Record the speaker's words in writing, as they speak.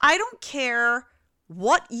I don't care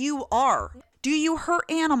what you are. Do you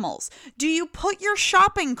hurt animals? Do you put your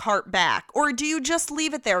shopping cart back? Or do you just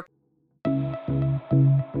leave it there?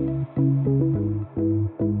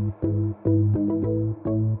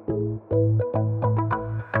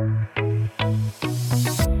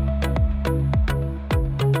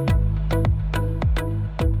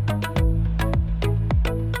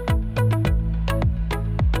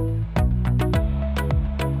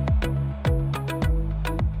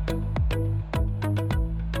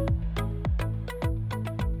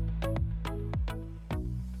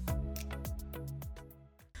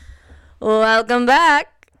 Welcome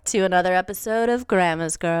back to another episode of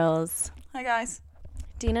Grandma's Girls. Hi, guys.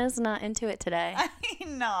 Dina's not into it today. I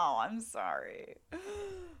know. I'm sorry.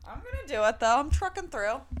 I'm going to do it, though. I'm trucking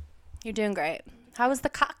through. You're doing great. How was the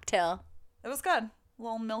cocktail? It was good. A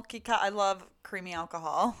little milky I love creamy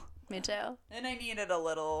alcohol. Me too. And I needed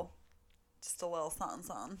just a little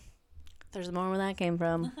something. There's more where that came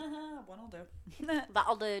from. What'll do?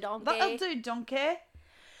 That'll do, donkey. That'll do, donkey.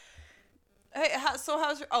 Hey, how's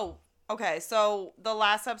your... Oh, okay. So the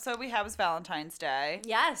last episode we had was Valentine's Day.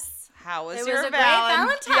 Yes. How was It your was a great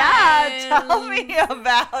Valentine's. Yeah, tell me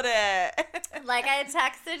about it. Like I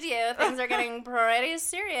texted you, things are getting pretty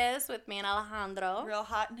serious with me and Alejandro. Real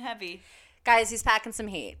hot and heavy. Guys, he's packing some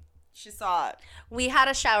heat. She saw it. We had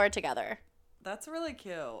a shower together. That's really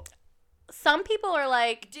cute. Some people are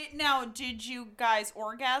like... Did you guys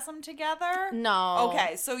orgasm together? No.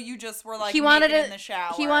 Okay, so you just were like he wanted in the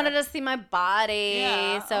shower. He wanted to see my body.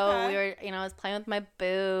 Yeah, so okay. we were, I was playing with my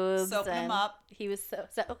boobs. Soaping him up. He was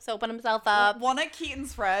soaping himself up. One of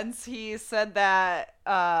Keaton's friends, he said that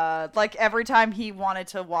like every time he wanted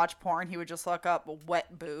to watch porn, he would just look up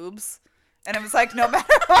wet boobs. And it was like, no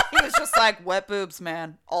matter what, he was just like, wet boobs,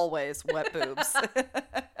 man. Always wet boobs.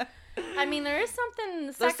 I mean, there is something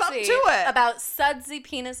There's sexy something to it. about sudsy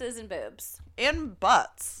penises and boobs. And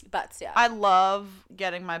butts. Butts, yeah. I love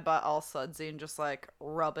getting my butt all sudsy and just like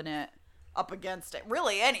rubbing it up against it.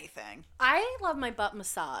 Really anything. I love my butt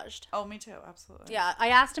massaged. Oh, me too. Absolutely. Yeah, I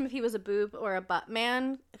asked him if he was a boob or a butt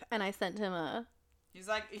man, and I sent him a...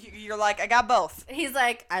 You're like, I got both. He's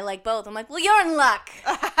like, I like both. I'm like, well, you're in luck.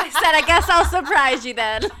 I said, I guess I'll surprise you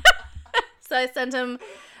then. So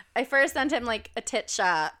I first sent him like a tit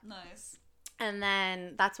shot. Nice. And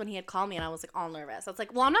then that's when he had called me and I was like all nervous. I was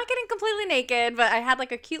like, well, I'm not getting completely naked, but I had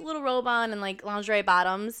like a cute little robe on and like lingerie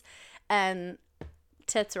bottoms and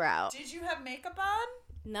tits were out. Did you have makeup on?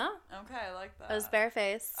 No. Okay, I like that. I was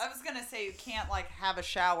barefaced. I was going to say you can't like have a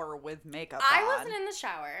shower with makeup I on. wasn't in the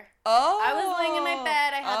shower. Oh. I was laying in my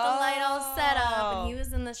bed. I had the light all set up and he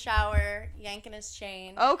was in the shower yanking his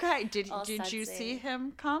chain. Okay. Did you sudsy. see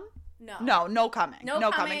him come? No. No coming. No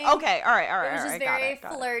coming. coming. Okay, all right. It was just very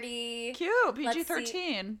got it. flirty. Cute. Let's PG-13.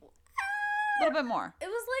 see. A little bit more. It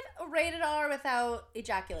was like a rated R without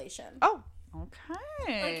ejaculation. Oh,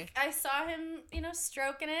 okay. Like I saw him,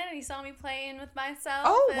 stroking it, and he saw me playing with myself.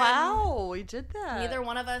 Oh, and wow. We did that. Neither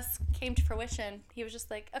one of us came to fruition. He was just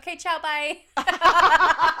like, okay, ciao, bye.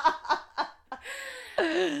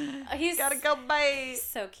 He's gotta go, bye.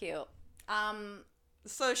 so cute.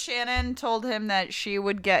 So Shannon told him that she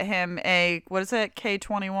would get him a, what is it,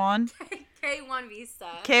 K-21? K1 visa.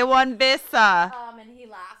 K1 visa. And he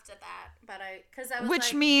laughed at that, but because I was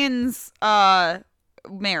Which like, means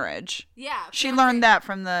marriage. yeah. She fiancé. learned that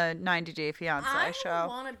from the 90 Day Fiance show. I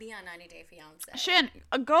want to be on 90 Day Fiance. Shannon,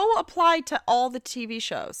 go apply to all the TV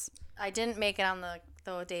shows. I didn't make it on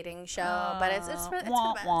the dating show, but it's for the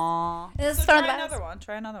wah, best. wah. It's So for the try best. another one.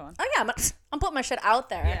 Try another one. Oh yeah, I'm putting my shit out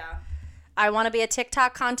there. Yeah. I want to be a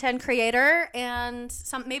TikTok content creator, and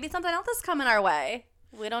maybe something else is coming our way.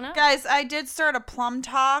 We don't know. Guys, I did start a Plum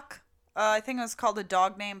Talk. I think it was called A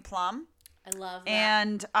Dog Named Plum. I love that.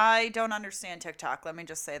 And I don't understand TikTok. Let me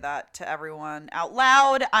just say that to everyone out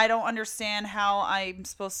loud. I don't understand how I'm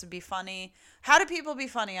supposed to be funny. How do people be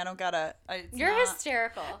funny? I don't gotta. You're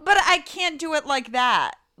hysterical. But I can't do it like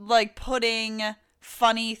that. Like putting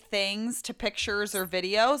funny things to pictures or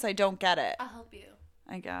videos. I don't get it. I'll help you.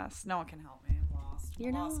 I guess. No one can help me. I'm lost.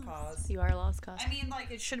 You're not lost cause. You are a lost cause. I mean,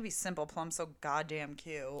 like, it should be simple. Plum's so goddamn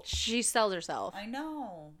cute. She sells herself. I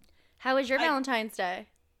know. How was your Valentine's Day?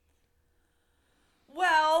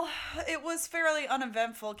 Well, it was fairly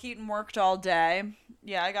uneventful. Keaton worked all day.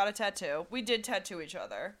 Yeah, I got a tattoo. We did tattoo each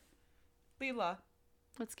other. Leela.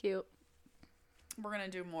 That's cute. We're gonna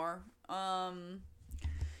do more.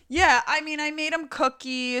 Yeah, I mean, I made him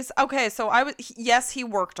cookies. Okay, so yes, he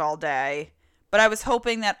worked all day, but I was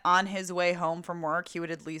hoping that on his way home from work, he would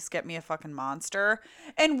at least get me a fucking Monster.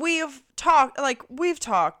 And we've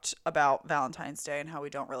talked about Valentine's Day and how we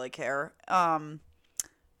don't really care.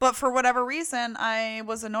 But for whatever reason, I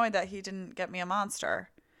was annoyed that he didn't get me a monster.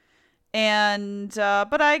 And,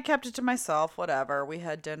 but I kept it to myself, whatever. We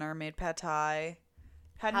had dinner, made pad thai.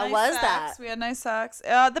 Had How nice was sex. that? We had nice sex.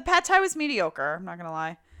 The pad thai was mediocre, I'm not going to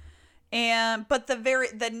lie. But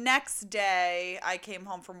the next day I came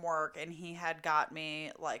home from work and he had got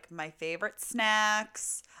me like my favorite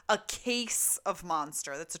snacks, a case of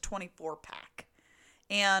Monster. That's a 24 pack.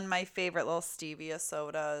 And my favorite little stevia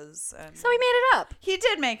sodas. And So he made it up. he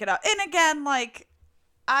did make it up. And again, like,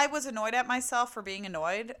 I was annoyed at myself for being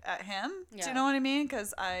annoyed at him. Yeah. Do you know what I mean?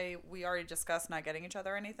 Because we already discussed not getting each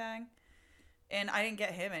other anything. And I didn't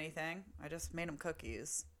get him anything. I just made him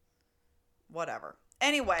cookies. Whatever.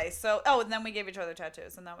 Anyway, so, and then we gave each other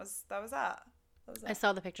tattoos. And that was that. I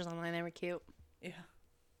saw the pictures online. They were cute. Yeah.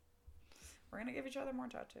 We're going to give each other more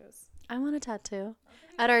tattoos. I want a tattoo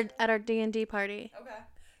at our D&D party. Okay.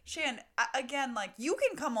 Shan, again, like, you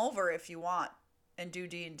can come over if you want and do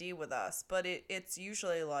D&D with us, but it's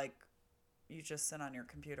usually like you just sit on your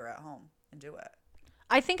computer at home and do it.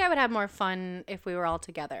 I think I would have more fun if we were all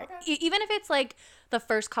together. Okay. Even if it's like the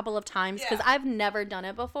first couple of times, because Yeah. I've never done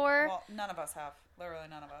it before. Well, none of us have. Literally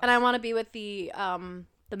none of us. And I want to be with the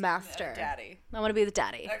master. Daddy. I want to be the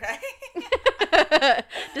daddy. Okay.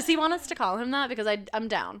 Does he want us to call him that? Because I'm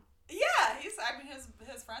down. Yeah,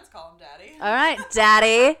 his friends call him Daddy. All right,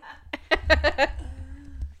 daddy.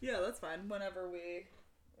 Yeah, that's fine. Whenever we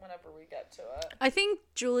get to it. I think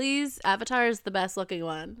Julie's avatar is the best looking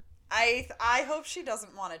one. I hope she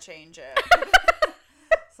doesn't want to change it.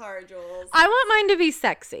 Sorry, Jules. I want mine to be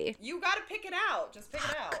sexy. You gotta pick it out. Just pick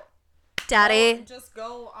it out. Daddy. Just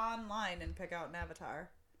go online and pick out an avatar.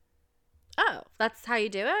 Oh, that's how you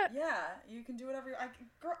do it? Yeah, you can do whatever.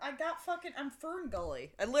 I'm Fern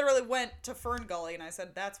Gully. I literally went to Fern Gully and I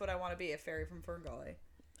said, that's what I want to be, a fairy from Fern Gully.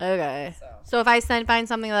 Okay. So if I find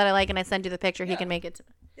something that I like and I send you the picture, he Yeah. can make it.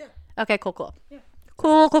 Yeah. Okay, cool. Yeah.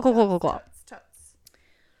 Cool. Tuts.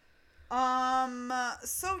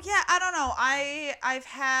 So yeah, I don't know. I've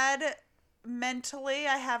had mentally,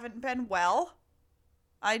 I haven't been well.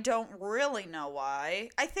 I don't really know why.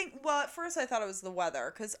 I think, well, at first I thought it was the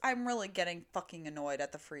weather because I'm really getting fucking annoyed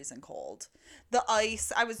at the freezing cold. The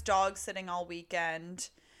ice, I was dog sitting all weekend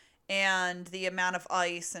and the amount of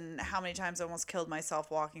ice and how many times I almost killed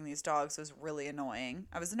myself walking these dogs was really annoying.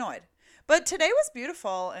 I was annoyed. But today was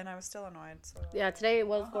beautiful and I was still annoyed. So. Yeah, today it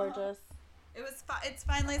was gorgeous. It's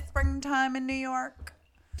finally springtime in New York.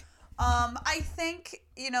 I think,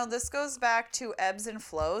 this goes back to ebbs and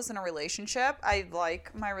flows in a relationship. I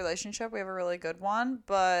like my relationship. We have a really good one,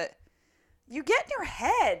 but you get in your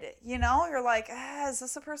head, you're like, is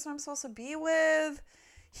this the person I'm supposed to be with?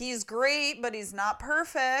 He's great, but he's not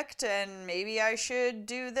perfect. And maybe I should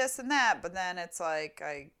do this and that. But then it's like,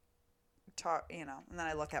 I talk, and then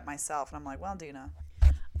I look at myself and I'm like, well, Dina,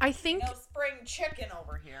 I think spring chicken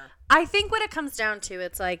over here. I think what it comes down to,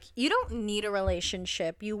 it's like, you don't need a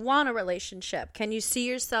relationship. You want a relationship. Can you see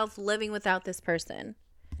yourself living without this person?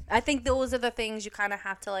 I think those are the things you kind of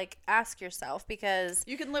have to, like, ask yourself, because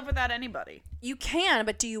You can live without anybody. you can,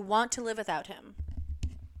 but do you want to live without him?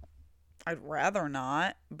 I'd rather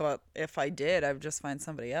not, but if I did, I would just find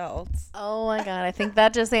somebody else. Oh, my God. I think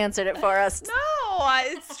that just answered it for us. No,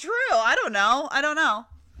 it's true. I don't know.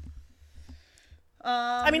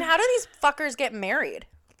 I mean, how do these fuckers get married?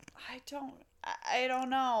 I don't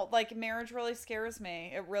know. Like, marriage really scares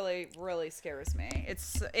me. It really, really scares me.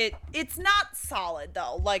 It's not solid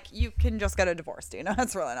though. Like, you can just get a divorce, Dina.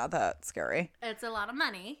 It's really not that scary. It's a lot of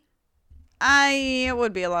money. It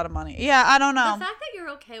would be a lot of money. Yeah, I don't know. The fact that you're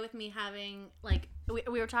okay with me having, like,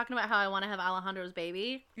 we were talking about how I want to have Alejandro's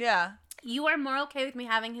baby. Yeah. You are more okay with me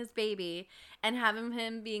having his baby and having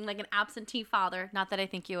him being like an absentee father. Not that I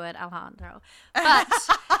think you would, Alejandro. But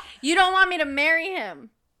you don't want me to marry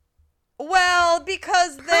him. Well,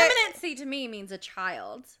 because Permanency to me means a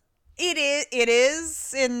child. it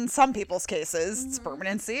is in some people's cases it's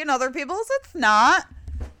permanency, in other people's it's not.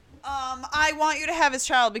 I want you to have his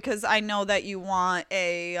child because I know that you want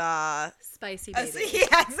a Spicy baby.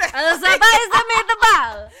 yeah, exactly.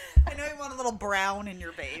 I I know you want a little brown in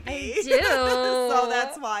your baby. do. So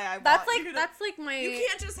that's why I want you to, That's like my. you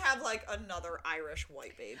can't just have like another Irish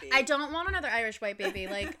white baby. I don't want another Irish white baby.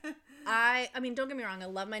 Like, I mean, don't get me wrong. I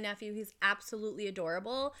love my nephew. He's absolutely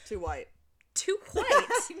adorable. Too white. Too white.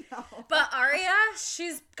 I know. But Aria,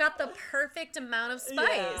 she's got the perfect amount of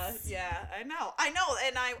spice. Yeah, I know,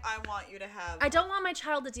 and I want you to have. I don't want my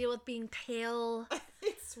child to deal with being pale.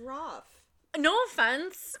 It's rough. No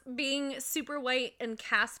offense, being super white and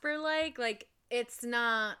Casper-like, it's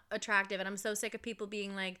not attractive. And I'm so sick of people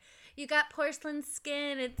being like, you got porcelain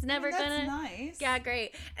skin. It's never that's gonna. nice. Yeah,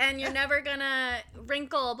 great. And you're never gonna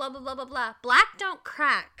wrinkle. Blah blah blah blah blah. Black don't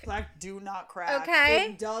crack. Black do not crack. Okay.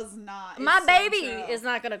 It does not. My It's so baby true. is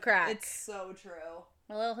not gonna crack. It's so true.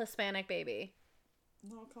 A little Hispanic baby.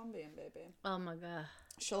 Little Colombian baby. Oh my god.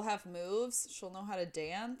 She'll have moves. She'll know how to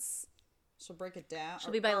dance. She'll break it down.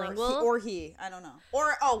 She'll be bilingual? Or he. I don't know.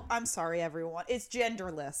 Or, oh, I'm sorry, everyone. It's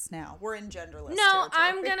genderless now. We're in genderless No, territory.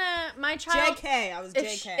 I'm gonna. My child. JK. I was If,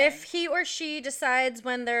 JK. if he or she decides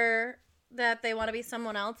when that they want to be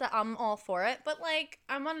someone else, I'm all for it. But like,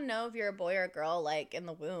 I want to know if you're a boy or a girl, like in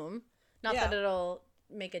the womb. Not Yeah. that it'll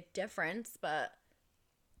make a difference, but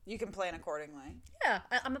You can plan accordingly. yeah,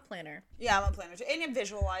 I'm a planner. Yeah, I'm a planner too. And a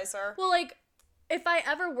visualizer. Well, like, if I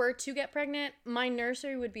ever were to get pregnant, my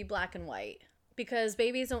nursery would be black and white because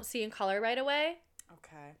babies don't see in color right away.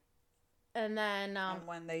 Okay. And then, And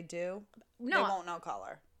when they do, no, they won't know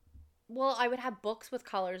color. well, I would have books with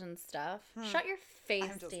colors and stuff. Shut your face,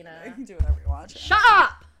 I'm just Dina. kidding. Do whatever you want. Shut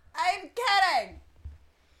up! I'm kidding.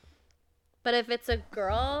 But if it's a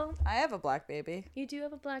girl, I have a black baby. you do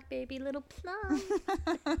have a black baby, little plum.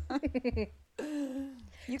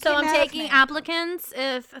 You So keep I'm mad at taking me. applicants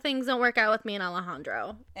if things don't work out with me and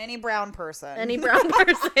Alejandro. Any brown person. Any brown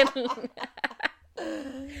person.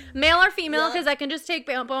 Male or female, Yeah. because I can just take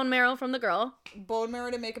bone marrow from the girl. Bone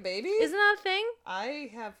marrow to make a baby? Isn't that a thing?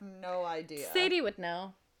 I have no idea. Sadie would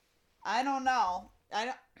know. I don't know. I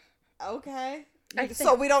don't. Okay. I So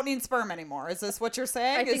think- we don't need sperm anymore. Is this what you're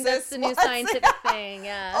saying? I think Is that's this the new what's- scientific thing,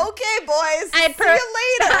 yeah. Okay, boys. I'd See you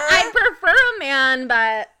later. I'd prefer a man,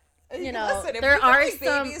 but you know, Listen, if there we can are make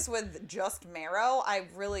some. babies with just marrow, I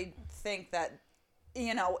really think that,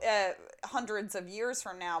 you know, hundreds of years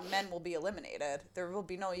from now, men will be eliminated. There will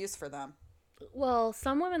be no use for them. Well,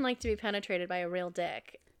 some women like to be penetrated by a real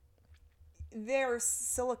dick. There's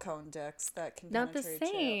silicone dicks that can Not the penetrate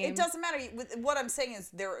you. same. It doesn't matter. What I'm saying is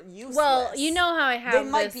they're useless. Well, you know how I have they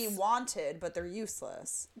might this- be wanted, but they're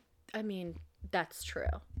useless. I mean, that's true.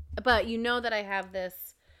 But you know that I have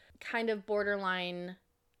this kind of borderline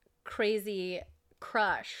crazy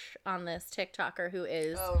crush on this TikToker who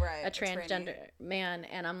is Oh, right. a transgender man,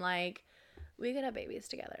 and I'm like, we could have babies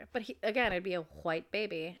together. But again, it'd be a white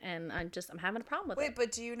baby, and I'm having a problem with Wait, it.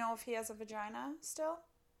 but do you know if he has a vagina still?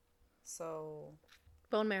 So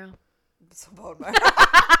Bone marrow. bone marrow.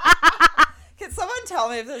 Can someone tell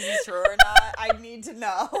me if this is true or not? I need to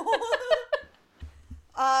know.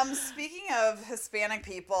 Speaking of Hispanic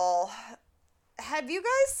people, have you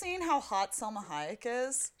guys seen how hot Selma Hayek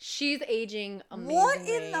is? She's aging amazingly. What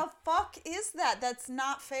in the fuck is that? That's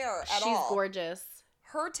not fair at all. She's gorgeous.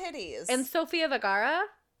 Her titties. And Sofia Vergara?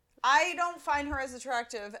 I don't find her as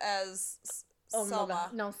attractive as Oh my Selma.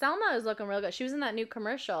 God. No, Selma is looking real good. She was in that new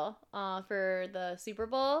commercial for the Super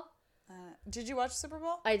Bowl. Did you watch Super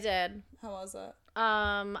Bowl? I did. How was it?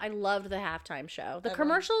 I loved the halftime show. The Everyone-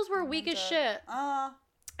 commercials were weak as shit. How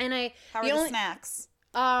And are the snacks?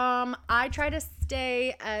 I try to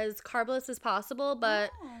stay as carbless as possible, but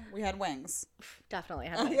We had wings. definitely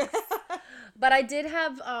had wings. But I did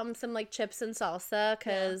have some like chips and salsa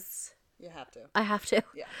because You have to. I have to.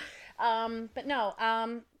 Yeah. But no,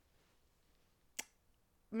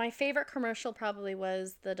 my favorite commercial probably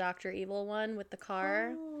was the Dr. Evil one with the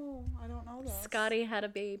car. Oh, I don't know this. Scotty had a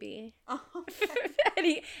baby. Oh,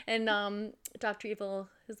 and Dr. Evil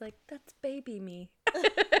is like, that's baby me.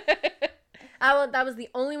 That was the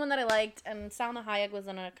only one that I liked, and Salma Hayek was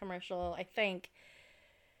in a commercial, I think,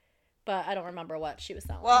 but I don't remember what she was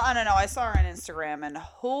selling. well, I don't know. I saw her on Instagram, and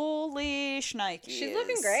holy shnikes. She's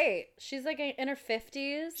looking great. She's like in her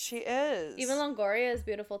 50s. She is. Even Longoria is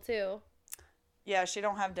beautiful too. Yeah, she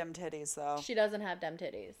don't have dem titties, though. She doesn't have dem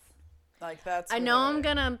titties. Like, that's I know I'm weird.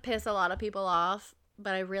 gonna piss a lot of people off,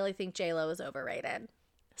 but I really think J-Lo is overrated.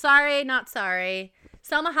 Sorry, not sorry.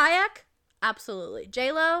 Salma Hayek? Absolutely.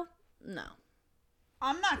 J-Lo? No.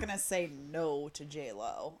 I'm not going to say no to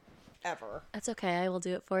J-Lo. Ever. That's okay. I will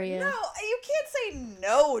do it for you. No, you can't say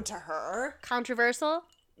no to her. Controversial?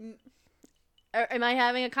 Am I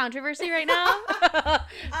having a controversy right now?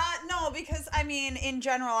 No, because, I mean, in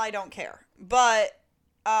general, I don't care. But,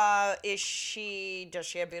 does she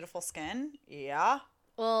have beautiful skin? Yeah.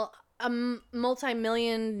 Well, a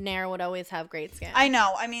multi-millionaire would always have great skin. I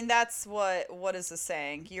know. I mean, that's what is the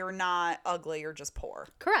saying? You're not ugly, you're just poor.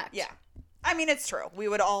 Correct. Yeah. I mean, it's true. We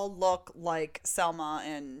would all look like Selma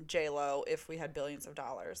and J-Lo if we had billions of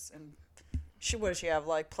dollars. And what does she have?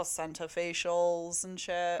 Like placenta facials and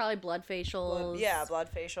shit? Probably blood facials. Blood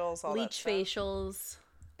facials, all that Leech stuff. facials.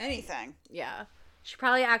 Anything. Yeah. She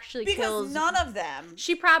probably actually Because kills. none of them.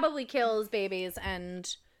 She probably kills babies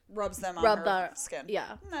and rubs them on Rub her the skin.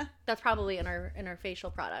 Yeah. Nah. That's probably in her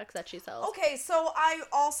facial products that she sells. Okay, so I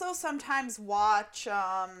also sometimes watch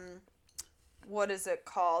what is it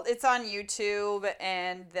called? It's on YouTube,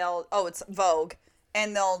 and it's Vogue,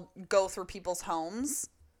 and they'll go through people's homes.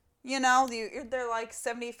 You know, they're like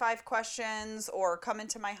 75 questions or come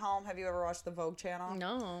into my home. Have you ever watched the Vogue channel?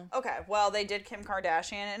 No. Okay, well, they did Kim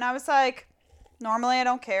Kardashian, and I was like, normally I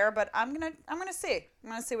don't care, but I'm gonna see.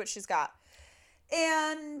 I'm gonna see what she's got.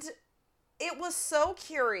 And it was so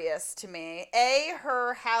curious to me.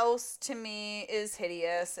 Her house to me is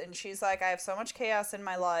hideous, and she's like, I have so much chaos in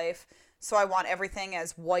my life, so I want everything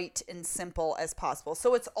as white and simple as possible.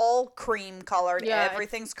 So it's all cream colored. Yeah,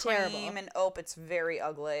 everything's it's cream terrible. and it's very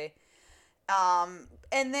ugly. And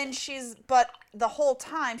then but the whole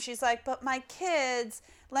time she's like, but my kids,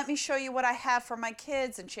 let me show you what I have for my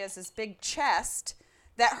kids. And she has this big chest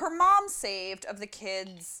that her mom saved of the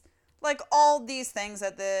kids, like all these things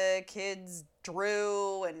that the kids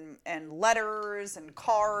drew and letters and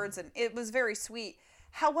cards. And it was very sweet.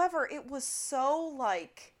 However, it was so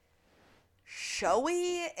like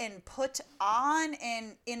showy and put on.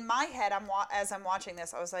 And in my head, as I'm watching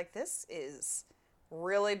this, I was like, this is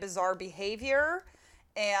really bizarre behavior,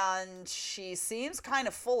 and she seems kind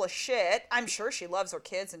of full of shit. I'm sure she loves her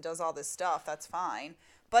kids and does all this stuff. That's fine.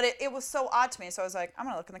 But it was so odd to me. So I was like, I'm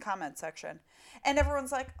going to look in the comment section. And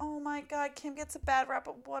everyone's like, oh my God, Kim gets a bad rap,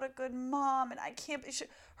 but what a good mom. And I can't be,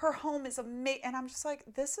 her home is amazing. And I'm just like,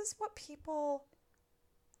 this is what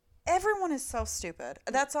everyone is so stupid.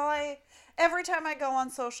 That's all every time I go on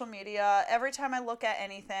social media, every time I look at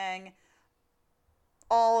anything,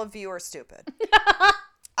 all of you are stupid.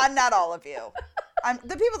 I'm not all of you.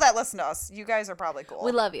 The people that listen to us, you guys are probably cool.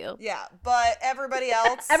 We love you. Yeah, but everybody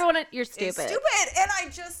else, Everyone, you're stupid. is stupid, and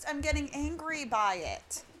I'm getting angry by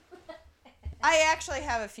it. I actually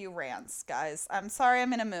have a few rants, guys. I'm sorry,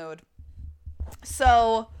 I'm in a mood.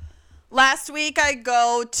 So, last week I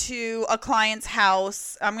go to a client's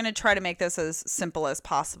house. I'm going to try to make this as simple as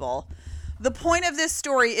possible. The point of this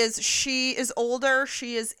story is she is older,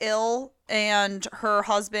 she is ill, and her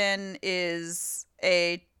husband is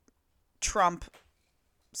a Trump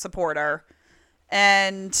supporter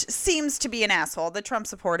and seems to be an asshole. The Trump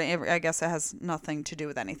supporter, I guess it has nothing to do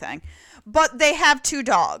with anything. But they have 2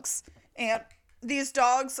 dogs. And these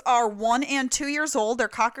dogs are 1 and 2 years old. They're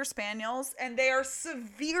Cocker Spaniels, and they are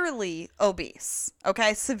severely obese.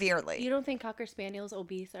 Okay? Severely. You don't think Cocker Spaniels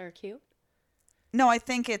obese are cute? No, I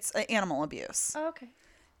think it's animal abuse. Oh, okay.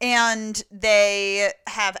 And they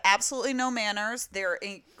have absolutely no manners. They're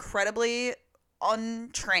incredibly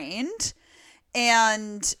untrained.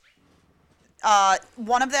 And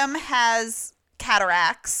one of them has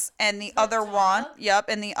cataracts, and the other one,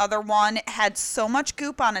 and the other one had so much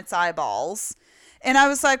goop on its eyeballs. And I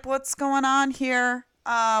was like, what's going on here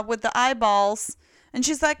with the eyeballs? And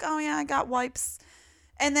she's like, oh yeah, I got wipes.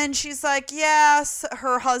 And then she's like, yes,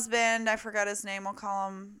 her husband, I forgot his name, we'll call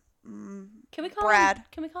him Can we call Brad. him?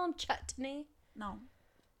 Can we call him Chutney? No,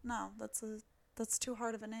 that's too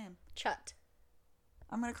hard of a name. Chut.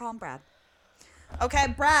 I'm gonna call him Brad.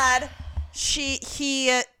 Okay, Brad.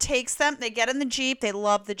 He takes them. They get in the Jeep. They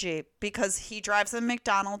love the Jeep because he drives them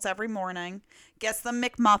McDonald's every morning. Gets them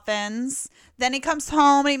McMuffins. Then he comes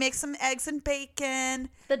home and he makes some eggs and bacon.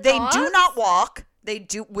 They do not walk.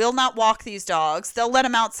 Will not walk these dogs. They'll let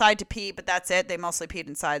them outside to pee, but that's it. They mostly peed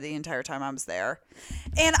inside the entire time I was there.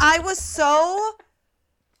 And I was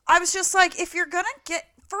just like, if you're going to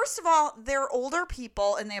first of all, they're older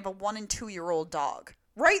people and they have a 1 and 2 year old dog.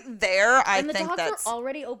 Right there, I think the that's... dogs are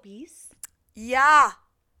already obese? Yeah.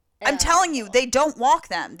 I'm telling you, they don't walk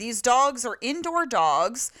them. These dogs are indoor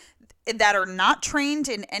dogs that are not trained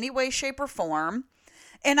in any way, shape, or form.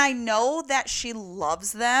 And I know that she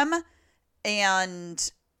loves them,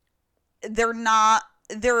 and they're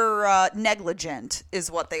negligent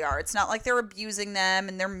is what they are. It's not like they're abusing them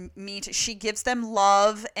and they're mean. She gives them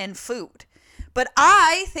love and food. But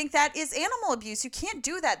I think that is animal abuse. You can't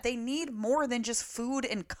do that. They need more than just food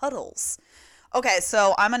and cuddles. Okay,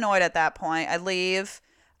 so I'm annoyed at that point. I leave.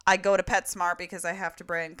 I go to PetSmart because I have to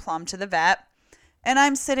bring Plum to the vet. And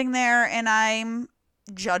I'm sitting there and I'm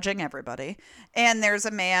judging everybody. And there's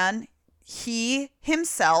a man. He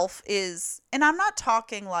himself is, and I'm not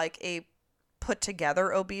talking like a put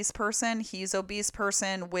together obese person. He's obese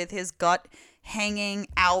person with his gut hanging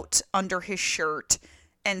out under his shirt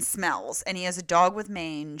and smells. And he has a dog with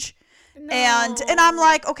mange. No. And I'm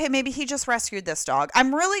like, okay, maybe he just rescued this dog.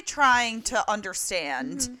 I'm really trying to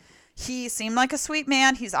understand. Mm-hmm. He seemed like a sweet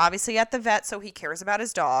man. He's obviously at the vet, so he cares about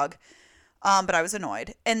his dog. But I was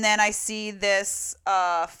annoyed. And then I see this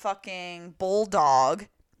fucking bulldog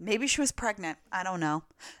Maybe she was pregnant. I don't know.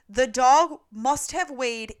 The dog must have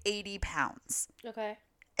weighed 80 pounds. Okay.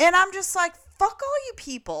 And I'm just like, fuck all you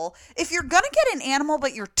people. If you're going to get an animal,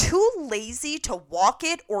 but you're too lazy to walk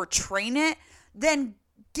it or train it, then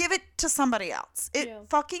give it to somebody else. It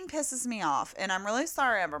fucking pisses me off. And I'm really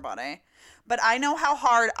sorry, everybody. But I know how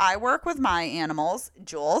hard I work with my animals.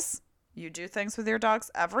 Jules, you do things with your dogs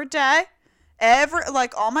every day.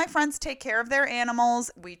 Like, all my friends take care of their animals.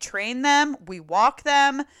 We train them. We walk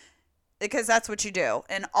them. Because that's what you do.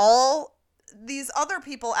 And all these other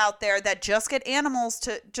people out there that just get animals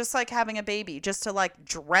to just like having a baby, just to like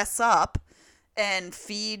dress up and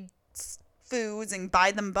feed foods and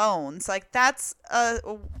buy them bones. Like, that's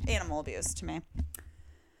animal abuse to me.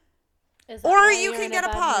 Or you can get a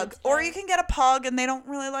pug. Or you can get a pug and they don't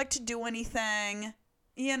really like to do anything.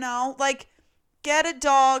 You know, like, get a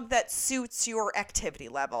dog that suits your activity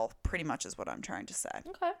level, pretty much is what I'm trying to say.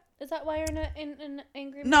 Okay. Is that why you're in an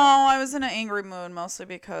angry mood? No, I was in an angry mood mostly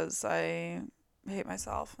because I hate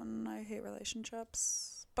myself and I hate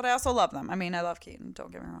relationships. But I also love them. I mean, I love Keaton,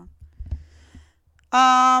 don't get me wrong.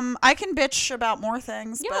 I can bitch about more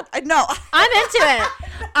things, but no. I'm into it.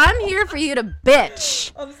 I'm here for you to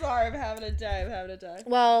bitch. I'm sorry, I'm having a day.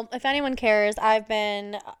 Well, if anyone cares, I've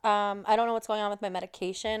been, I don't know what's going on with my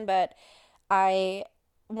medication, but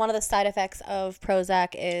one of the side effects of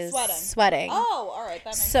Prozac is sweating. Oh, all right,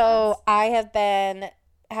 that makes sense. So I have been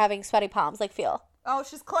having sweaty palms, like feel. Oh,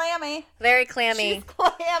 she's clammy. Very clammy. She's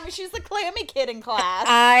clammy. She's the clammy kid in class.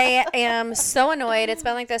 I am so annoyed. It's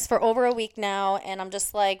been like this for over a week now, and I'm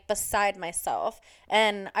just like beside myself.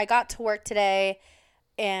 And I got to work today,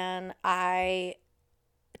 and I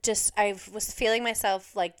was feeling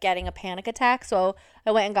myself like getting a panic attack. So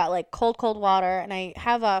I went and got like cold water, and I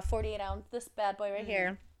have a 48 ounce, this bad boy right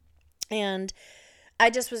here. And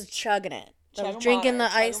I just was chugging it. I was drinking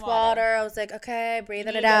the ice water. I was like, okay,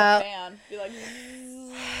 breathing it out. Be like,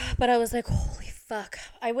 but I was like, holy fuck.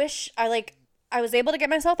 I wish I was able to get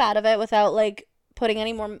myself out of it without like putting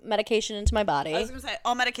any more medication into my body. I was going to say,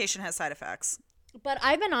 all medication has side effects. But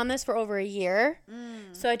I've been on this for over a year.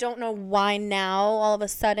 So I don't know why now all of a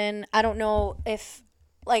sudden. I don't know if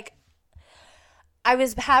like I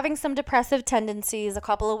was having some depressive tendencies a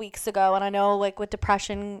couple of weeks ago. And I know like with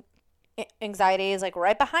depression, anxiety is like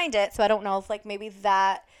right behind it, so I don't know if like maybe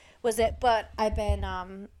that was it, but I've been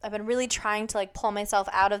really trying to like pull myself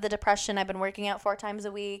out of the depression. I've been working out 4 times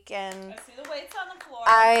a week, and I see the weights on the floor.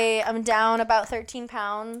 I am down about 13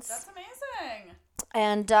 pounds. That's amazing.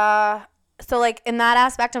 And so like in that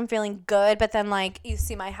aspect I'm feeling good, but then like you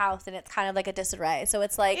see my house and it's kind of like a disarray, so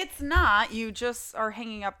it's like it's not, you just are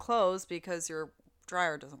hanging up clothes because your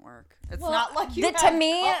dryer doesn't work. It's not like you have to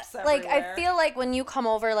me, cups like everywhere. I feel like when you come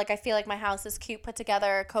over, like I feel like my house is cute, put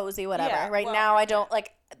together, cozy, whatever. Yeah, right now I don't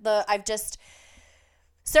like I've just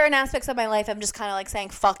certain aspects of my life I'm just kind of like saying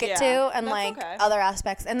fuck it to, and like other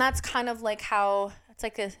aspects, and that's kind of like how it's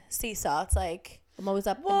like a seesaw. It's like I'm always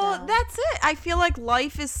up and down. Well, that's it. I feel like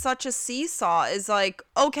life is such a seesaw. Is like,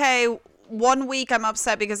 okay, one week I'm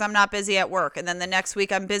upset because I'm not busy at work, and then the next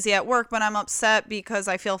week I'm busy at work but I'm upset because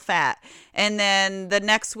I feel fat, and then the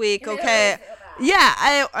next week I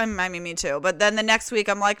mean me too, but then the next week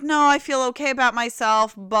I'm like, no, I feel okay about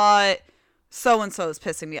myself, but so and so is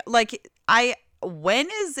pissing me off. Like, when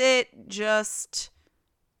is it just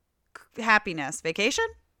happiness? Vacation?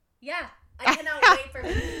 Yeah, I cannot wait for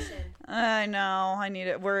vacation. I know, I need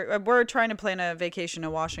it. We're trying to plan a vacation to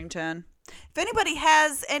Washington. If anybody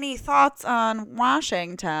has any thoughts on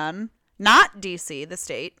Washington, not DC, the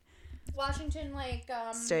state. Washington, like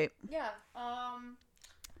state. Yeah.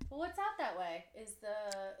 Well, what's out that way? Is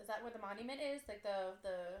that where the monument is? Like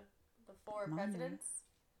the 4 presidents?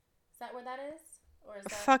 Is that where that is? Or is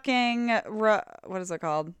that fucking what is it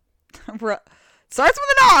called? Starts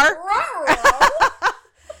with an R.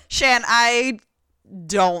 Shan, I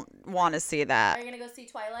don't want to see that. Are you gonna go see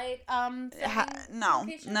Twilight? No,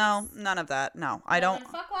 none of that. No, I don't.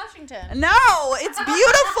 Fuck Washington. No, it's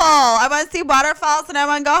beautiful. I want to see waterfalls and I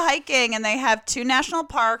want to go hiking. And they have 2 national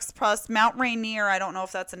parks plus Mount Rainier. I don't know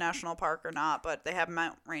if that's a national park or not, but they have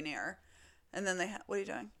Mount Rainier. And then they have. What are you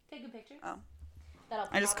doing? Take a picture. Oh,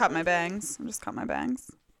 I just cut my bangs. I want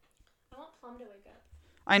Plum to wake up.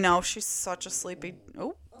 I know, she's such a sleepy.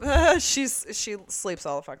 Oh, she sleeps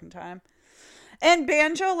all the fucking time. And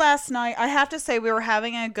Banjo last night, I have to say, we were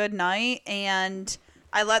having a good night, and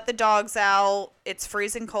I let the dogs out. It's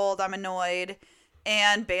freezing cold. I'm annoyed.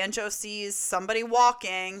 And Banjo sees somebody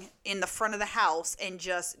walking in the front of the house and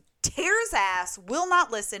just tears ass, will not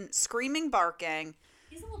listen, screaming, barking.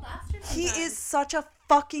 He's a little bastard sometimes. He is such a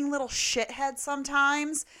fucking little shithead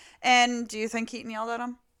sometimes. And do you think Keaton yelled at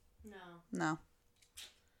him? No. No.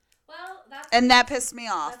 And that pissed me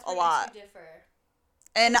off a lot.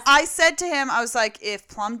 And I said to him, I was like, if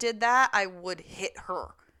Plum did that, I would hit her.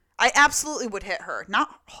 I absolutely would hit her.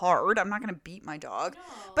 Not hard. I'm not going to beat my dog.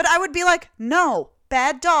 No. But I would be like, no,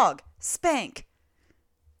 bad dog. Spank.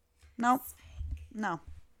 Nope. No.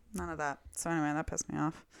 None of that. So anyway, that pissed me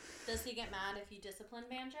off. Does he get mad if you discipline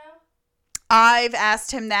Banjo? I've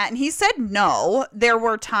asked him that, and he said no. There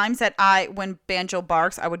were times that when Banjo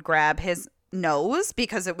barks, I would grab his nose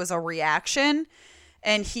because it was a reaction.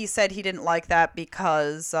 And he said he didn't like that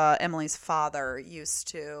because Emily's father used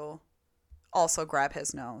to also grab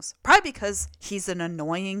his nose. Probably because he's an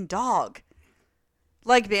annoying dog.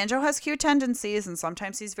 Like, Banjo has cute tendencies, and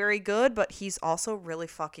sometimes he's very good, but he's also really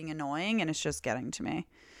fucking annoying, and it's just getting to me.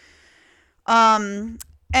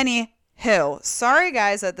 Anywho, sorry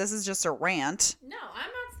guys that this is just a rant. No, I'm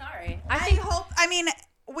not sorry. I mean,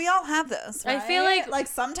 we all have this, right? I feel like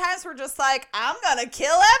sometimes we're just like, I'm gonna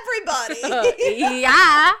kill everybody.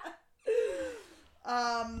 Yeah.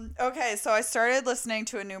 Okay, so I started listening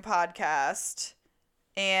to a new podcast,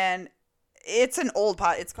 and it's an old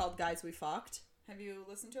it's called Guys We Fucked. Have you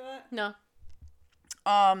listened to it? No.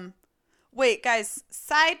 Wait, guys,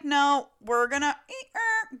 side note, we're gonna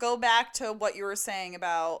go back to what you were saying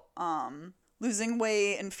about losing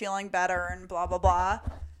weight and feeling better and blah, blah, blah.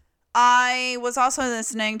 I was also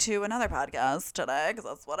listening to another podcast today, because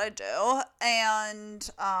that's what I do. And,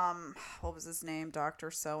 what was his name? Dr.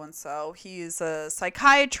 So-and-so. He's a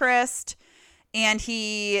psychiatrist, and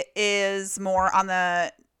he is more on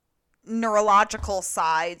the neurological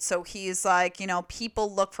side. So he's like, people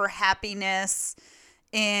look for happiness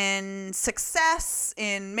in success,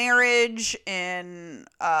 in marriage, in,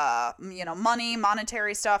 money,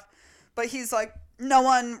 monetary stuff. But he's like, no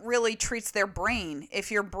one really treats their brain.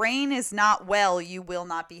 If your brain is not well, you will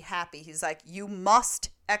not be happy. He's like, you must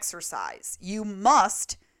exercise. You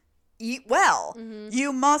must eat well. Mm-hmm.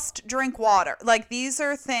 You must drink water. Like, these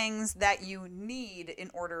are things that you need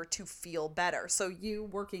in order to feel better. So you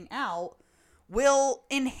working out will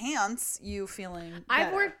enhance you feeling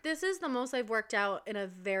better. This is the most I've worked out in a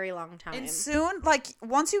very long time. And soon,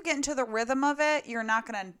 once you get into the rhythm of it, you're not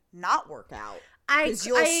going to not work out. Because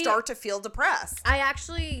you'll start to feel depressed. I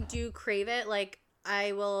actually do crave it.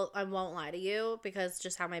 I won't lie to you, because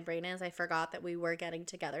just how my brain is, I forgot that we were getting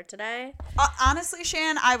together today. Honestly,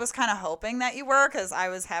 Shan, I was kind of hoping that you were, because I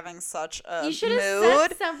was having such a mood. You should have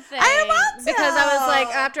said something. I want to. Because I was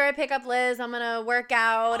like, after I pick up Liz, I'm going to work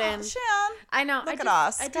out. And Shan. I know. Look at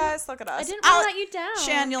us. Guys, look at us. I didn't want to let you down.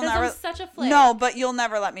 Shan, you'll never. I'm such a flake. No, but you'll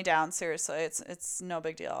never let me down. Seriously. It's no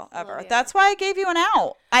big deal. Ever. That's why I gave you an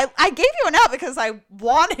out. I gave you an out because I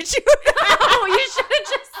wanted you to. Oh, you should have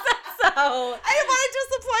just said so. I didn't want to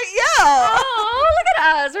disappoint you. Oh, look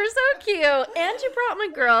at us. We're so cute. And you brought my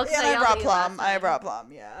girl. Yeah, I brought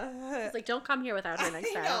Plum. Yeah. I was like, don't come here without her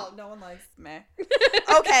next time. No one likes me.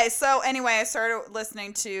 Okay, so anyway, I started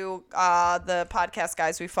listening to the podcast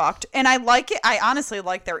Guys We Fucked, and I like it. I honestly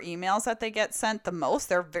like their emails that they get sent the most.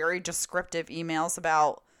 They're very descriptive emails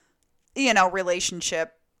about,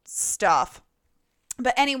 relationship stuff.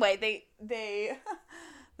 But anyway, they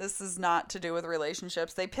this is not to do with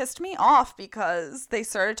relationships. They pissed me off because they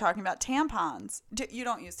started talking about tampons. You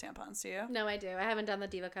don't use tampons, do you? No, I do. I haven't done the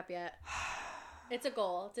Diva Cup yet. It's a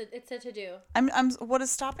goal. It's a to-do. What is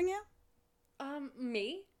stopping you?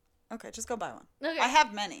 Me. Okay, just go buy one. Okay. I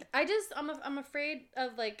have many. I'm afraid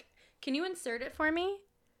of, can you insert it for me?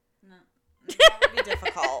 No. That would be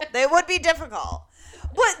difficult. They would be difficult.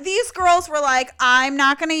 But these girls were like, I'm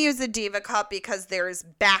not going to use a Diva Cup because there's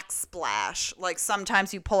backsplash.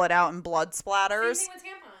 Sometimes you pull it out and blood splatters. Same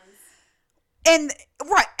thing with tampons.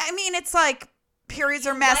 And, right. I mean, it's like, periods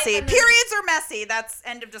are messy. Periods are messy. That's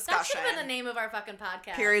end of discussion. That should have been the name of our fucking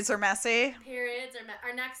podcast. Periods are messy. Periods are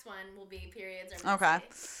our next one will be periods are messy. Okay.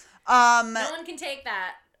 No one can take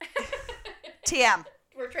that. TM.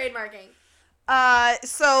 We're trademarking.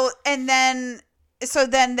 So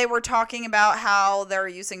then they were talking about how they're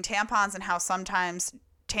using tampons and how sometimes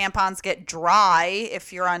tampons get dry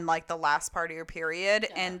if you're on the last part of your period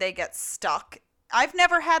and they get stuck. I've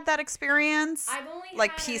never had that experience. I've only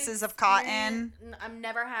had pieces of cotton. I've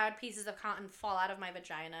never had pieces of cotton fall out of my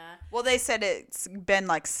vagina. Well, they said it's been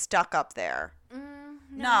stuck up there.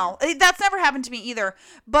 No, that's never happened to me either.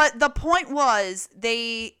 But the point was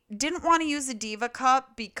they didn't want to use a Diva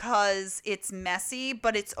Cup because it's messy,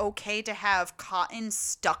 but it's okay to have cotton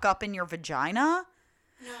stuck up in your vagina.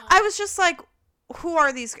 No. I was just like, who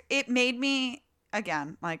are these? It made me,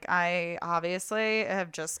 again, I obviously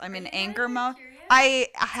have just, I'm in anger mode. I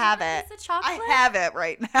have it. I have it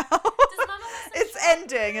right now. Does Mama It's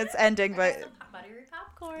ending, but. Buttery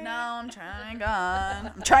popcorn. popcorn. No, I'm trying good.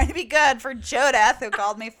 I'm trying to be good for Judith, who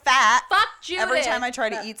called me fat. Fuck Judith. Every time I try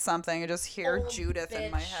to eat something, I just hear Old Judith in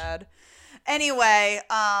bitch. my head. Anyway,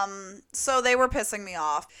 so they were pissing me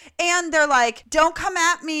off. And they're like, don't come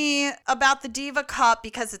at me about the Diva cup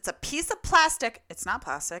because it's a piece of plastic. It's not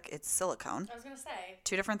plastic, it's silicone. I was going to say.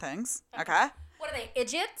 Two different things, okay? What are they,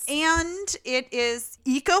 idiots? And it is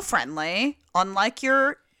eco-friendly, unlike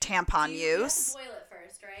your tampon You have use. to boil it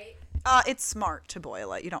first, right? It's smart to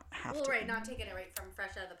boil it. You don't have Well, to. right, not taking it right from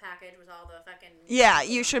fresh out of the package with all the fucking... Yeah,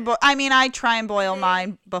 you should. I mean, I try and boil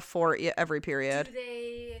mine before every period. Do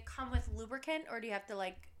they come with lubricant, or do you have to,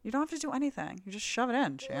 like... You don't have to do anything. You just shove it in,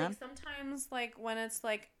 Well, Shan. like, sometimes, like, when it's,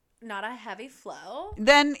 like, not a heavy flow...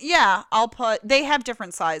 Then, yeah, I'll put... They have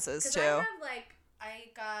different sizes, Because too. I have, like... I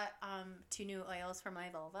got 2 new oils for my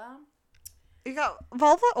vulva. You got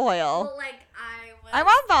vulva oil. Well, like, I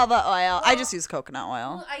want vulva oil. I Well- just use coconut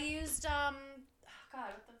oil. Well, I used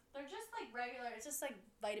they're just like regular. It's just like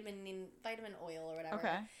vitamin oil or whatever.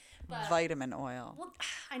 Okay. But, Vitamin oil. well,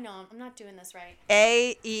 I know I'm not doing this right.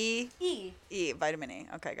 A-E-E. E. Vitamin E.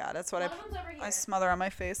 Okay, God. That's what One of them's over here. I smother on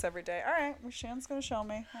my face every day. All right. Well, Shan's going to show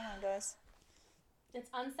me. Hold on, guys.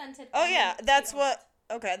 It's unscented. Oh, yeah. only That's sweet what...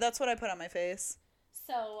 Okay, that's what I put on my face.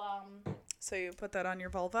 oil. So So you put that on your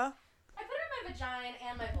vulva? I put it in my vagina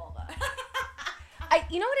and my vulva.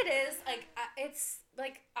 You know what it is? Like it's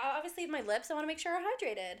like obviously my lips. I want to make sure are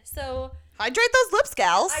hydrated. So Hydrate those lips,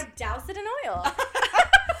 gals. I douse it in oil.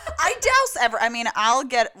 I douse I mean, I'll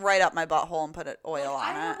get right up my butthole and put oil on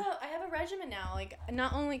it. I have a regimen now. Like,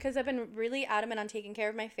 not only because I've been really adamant on taking care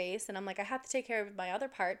of my face, and I'm like, I have to take care of my other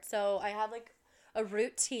parts. So I have like a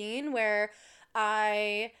routine where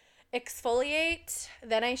I exfoliate,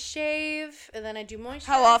 then I shave, and then I do moisturizer.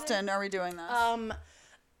 How often are we doing this?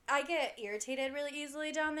 I get irritated really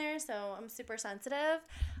easily down there, so I'm super sensitive.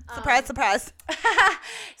 Surprise, surprise.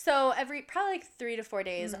 So probably like 3 to 4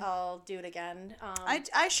 days, I'll do it again.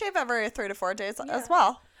 I shave every 3 to 4 days Yeah. as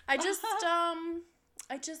well. I just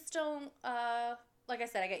don't like I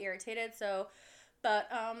said, I get irritated, so but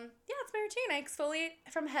yeah, it's my routine. I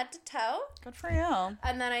exfoliate from head to toe, Good for you.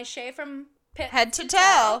 and then I shave from Head to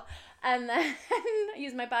toe. and then I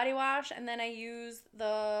use my body wash, and then I use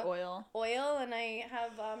the Oil. and I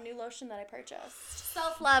have new lotion that I purchased.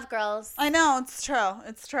 Self-love, girls. I know, it's true.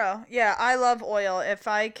 It's true. Yeah, I love oil. If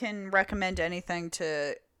I can recommend anything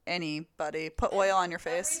to anybody, put oil on your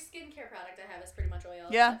face. Every skincare product I have is pretty much oil.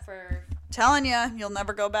 Yeah. Except for Telling you, you'll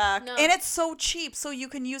never go back. No. And it's so cheap, so you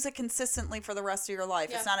can use it consistently for the rest of your life.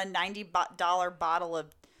 Yeah. It's not a $90 bottle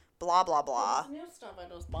of blah, blah, blah. This new stuff I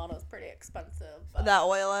just bought is pretty expensive. But, That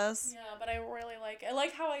oil is? yeah, but I really like it. I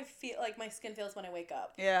like how I feel, like my skin feels when I wake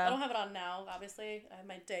up. Yeah. I don't have it on now, obviously. I have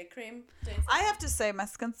my day cream. I have to say, my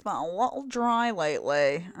skin's been a little dry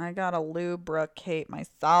lately. I gotta lubricate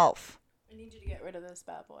myself. I need you to get rid of this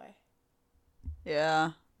bad boy.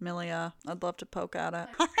 Yeah, Milia, I'd love to poke at it.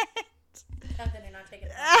 Not that you're not taking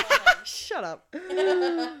it off. Shut up.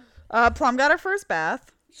 Plum got her first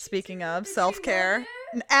bath. Speaking of self-care.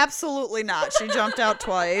 Absolutely not. She jumped out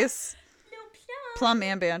twice. No, Plum. Plum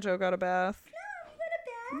and Banjo got a bath. Plum, you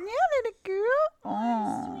got a bath. Yeah, little girl.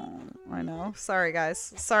 Oh, I know. Sorry,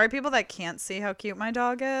 guys. Sorry, people that can't see how cute my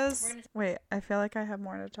dog is. Wait, I feel like I have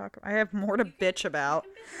more to talk about. I have more to bitch about.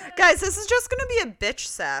 Guys, this is just going to be a bitch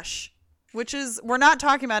sesh, which is, we're not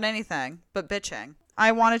talking about anything but bitching.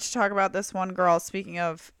 I wanted to talk about this one girl, speaking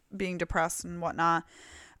of being depressed and whatnot.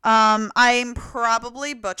 I'm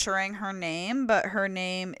probably butchering her name, but her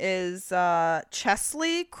name is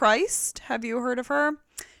Chesley Christ. Have you heard of her?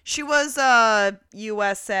 She was a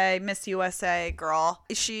Miss USA girl.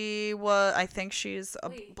 I think she's a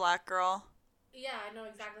black girl. Yeah, I know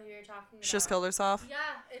exactly who you're talking about. She just killed herself. Yeah,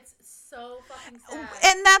 it's so fucking sad.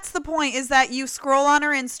 And that's the point, is that you scroll on her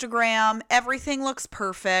Instagram, everything looks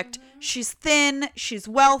perfect. Mm-hmm. She's thin, she's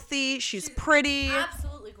wealthy, she's pretty.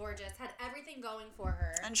 Absolutely gorgeous. Had everything going for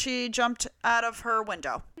her. And she jumped out of her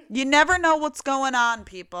window. You never know what's going on,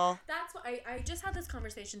 people. That's what I just had this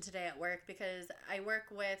conversation today at work, because I work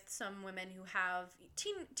with some women who have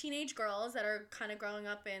teenage girls that are kind of growing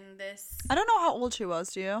up in this. I don't know how old she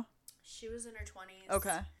was, do you? She was in her 20s.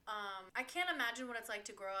 Okay. I can't imagine what it's like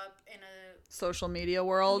to grow up in a Social media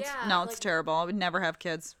world? Yeah, No, it's like- terrible. I would never have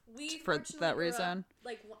kids we for fortunately that grew up, reason.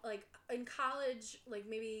 like in college, like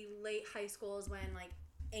maybe late high school is when like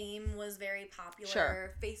AIM was very popular.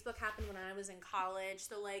 Sure. Facebook happened when I was in college,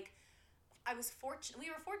 so like I was fortunate. We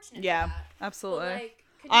were fortunate. Yeah, for that. absolutely. But, like,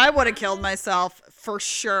 could you I would have killed imagine? myself for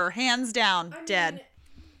sure. Hands down. I Dead.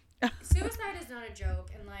 mean, suicide is not a joke,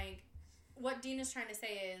 and like what Dean is trying to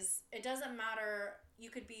say is it doesn't matter. You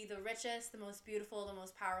could be the richest, the most beautiful, the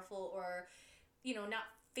most powerful, or not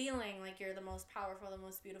feeling like you're the most powerful, the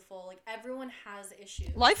most beautiful. Like, everyone has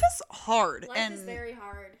issues. Life is hard. Life is very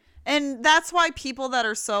hard. And that's why people that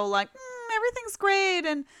are so like, everything's great.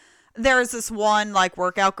 And there's this one like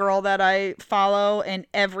workout girl that I follow. And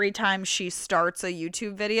every time she starts a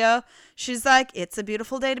YouTube video, she's like, it's a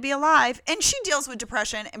beautiful day to be alive. And she deals with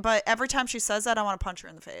depression. But every time she says that, I want to punch her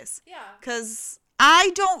in the face. Yeah. Because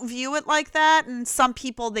I don't view it like that. And some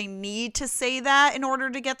people, they need to say that in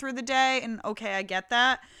order to get through the day. And okay, I get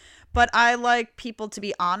that. But I like people to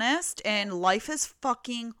be honest, and life is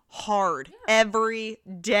fucking hard every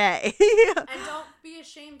day. And don't be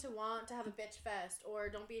ashamed to want to have a bitch fest, or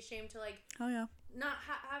don't be ashamed to like not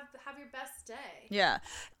have your best day. Yeah.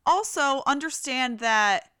 Also, understand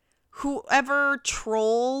that whoever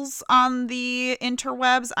trolls on the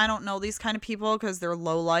interwebs, I don't know these kind of people because they're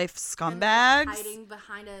low life scumbags. Hiding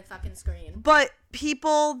behind a fucking screen. But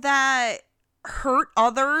people that hurt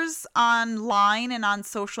others online and on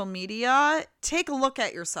social media, take a look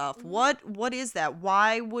at yourself. Mm-hmm. What is that?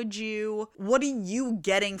 Why would you, what are you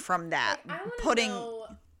getting from that? Like, I want to know,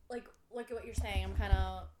 like what you're saying. I'm kind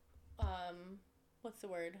of what's the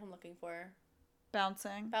word I'm looking for?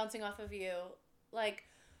 Bouncing off of you. Like,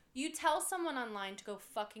 you tell someone online to go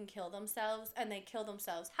fucking kill themselves and they kill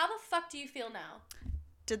themselves. How the fuck do you feel now?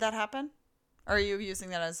 Did that happen? Or are you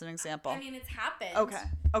using that as an example? I mean, it's happened.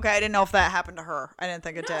 Okay, I didn't know if that happened to her. I didn't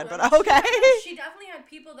think it did, but okay. She definitely had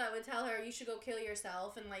people that would tell her, you should go kill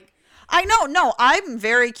yourself, and like... I know, no, I'm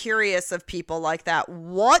very curious of people like that.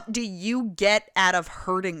 What do you get out of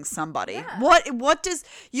hurting somebody? Yeah. What does...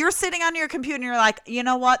 You're sitting on your computer and you're like, you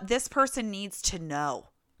know what? This person needs to know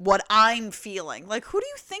what I'm feeling. Like, who do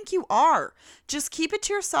you think you are? Just keep it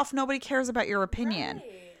to yourself. Nobody cares about your opinion. Right.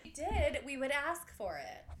 If we did, we would ask for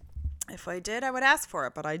it. If I did, I would ask for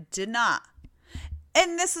it, but I did not.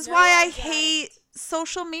 And this is why I hate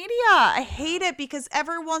social media. I hate it because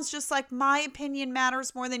everyone's just like, my opinion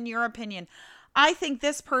matters more than your opinion. I think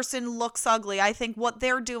this person looks ugly. I think what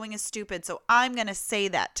they're doing is stupid, so I'm going to say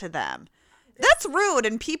that to them. That's rude.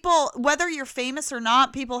 And people, whether you're famous or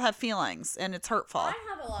not, people have feelings, and it's hurtful. I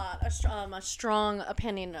have a strong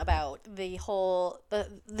opinion about the whole,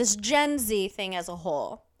 this Gen Z thing as a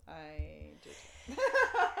whole.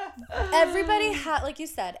 Everybody like you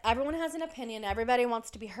said, everyone has an opinion. Everybody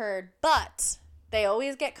wants to be heard, but they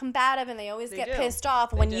always get combative and they always get pissed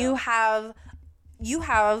off when you have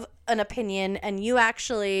an opinion and you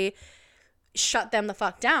actually shut them the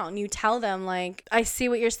fuck down. You tell them like, I see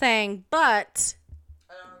what you're saying, but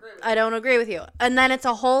I don't agree with you. And then it's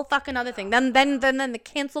a whole fucking other thing. Then the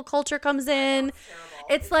cancel culture comes in.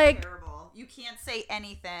 It's like terrible. You can't say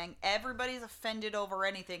anything. Everybody's offended over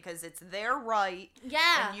anything because it's their right.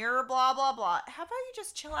 Yeah. And you're blah, blah, blah. How about you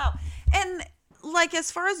just chill out? And, like, as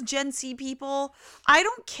far as Gen Z people, I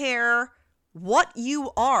don't care what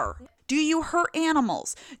you are. Do you hurt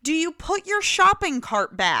animals? Do you put your shopping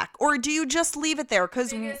cart back? Or do you just leave it there?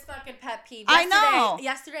 Biggest fucking pet peeve.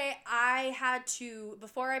 Yesterday, I had to,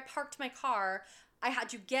 before I parked my car, I had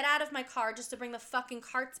to get out of my car just to bring the fucking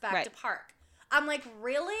carts back to park. I'm like,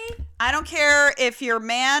 really? I don't care if you're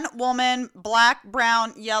man, woman, black,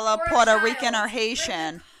 brown, yellow, or Puerto Rican, or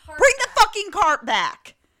Haitian. Bring the fucking cart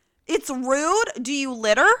back. It's rude. Do you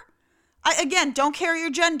litter? Again, don't care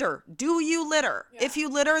your gender. Do you litter? Yeah. If you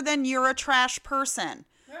litter, then you're a trash person.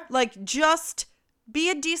 Yeah. Like, just be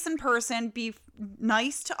a decent person. Be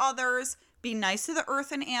nice to others. Be nice to the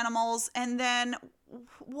earth and animals. And then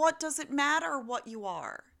what does it matter what you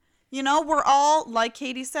are? You know, we're all, like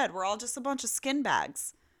Katie said, we're all just a bunch of skin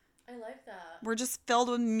bags. I like that. We're just filled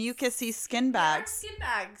with mucusy skin bags. Skin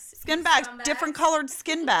bags. Skin bags. Different colored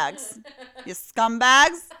skin bags. You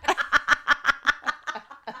scumbags.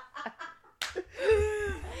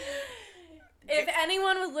 If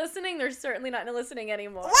anyone was listening, they're certainly not listening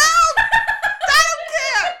anymore. Well, I don't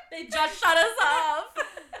care. They just shut us off.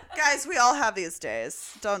 Guys, we all have these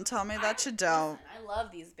days. Don't tell me that you don't. Listen, I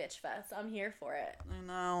love these bitch fests. I'm here for it. I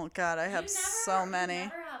know. God, I have so many. You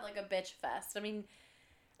never have like a bitch fest. I mean,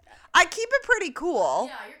 I keep it pretty cool.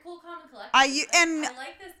 Yeah, you're cool, calm, and collected. I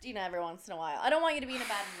like this Dina every once in a while. I don't want you to be in a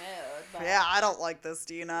bad mood. But, yeah, I don't like this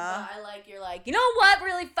Dina. But I like you're like, you know what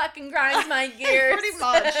really fucking grinds my gears? Pretty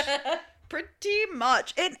much. Pretty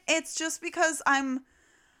much. It's just because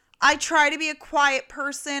I try to be a quiet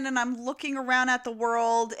person and I'm looking around at the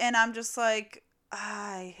world and I'm just like,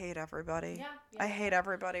 I hate everybody. Yeah. I hate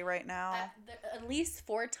everybody right now. At least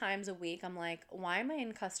 4 times a week, I'm like, why am I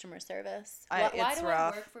in customer service? Why do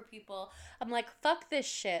I work for people? I'm like, fuck this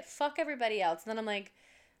shit. Fuck everybody else. And then I'm like,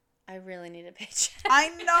 I really need a paycheck. I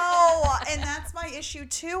know. And that's my issue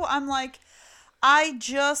too. I'm like, I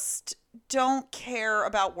just don't care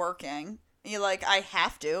about working. You like, I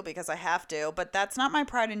have to because I have to, but that's not my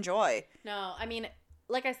pride and joy. No, I mean,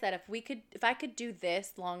 like I said, if I could do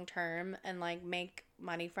this long term and like make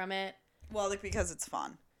money from it. Well, like, because it's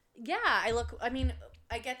fun. Yeah, I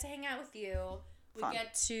get to hang out with you. We Fun.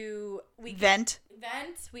 get to Vent.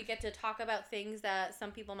 We get to talk about things that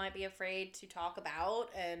some people might be afraid to talk about,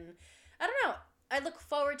 and I don't know. I look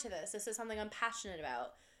forward to this. This is something I'm passionate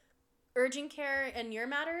about. Urgent care in your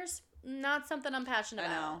matters, not something I'm passionate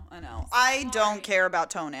about. I know. I don't care about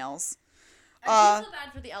toenails. I do feel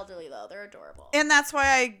bad for the elderly, though. They're adorable. And that's why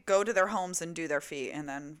I go to their homes and do their feet, and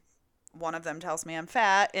then one of them tells me I'm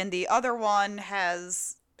fat, and the other one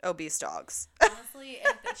has obese dogs. Honestly,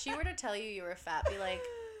 if she were to tell you were fat, be like,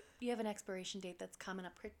 you have an expiration date that's coming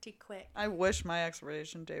up pretty quick. I wish my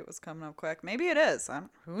expiration date was coming up quick. Maybe it is.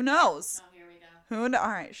 Who knows? Oh, here we go. All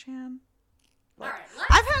right, Shan. All right,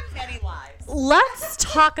 I've had many lives. let's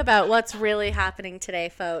talk about what's really happening today,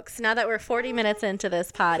 folks. Now that we're 40 minutes into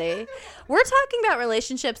this potty, we're talking about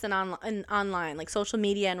relationships and online, like social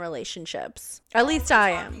media and relationships. At least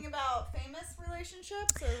I am. Talking about famous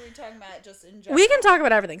relationships, or are we talking about just in general? We can talk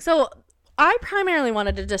about everything. So I primarily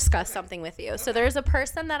wanted to discuss something with you. So there's a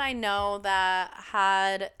person that I know that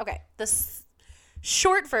had, this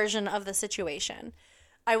short version of the situation.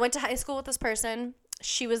 I went to high school with this person.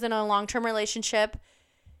 She was in a long-term relationship,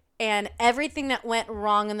 and everything that went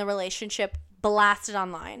wrong in the relationship blasted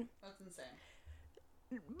online. That's insane.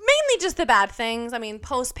 Mainly just the bad things. I mean,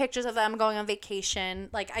 post pictures of them going on vacation.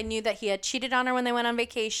 Like, I knew that he had cheated on her when they went on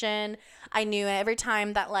vacation. I knew every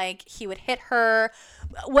time that, like, he would hit her,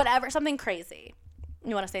 whatever, something crazy.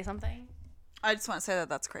 You want to say something? I just want to say that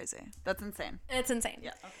that's crazy. That's insane. It's insane.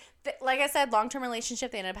 Yeah. Okay. Like I said, long-term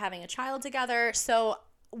relationship. They ended up having a child together. So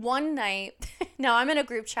one night, now I'm in a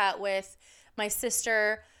group chat with my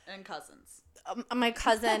sister And cousins. My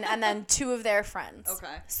cousin, and then two of their friends.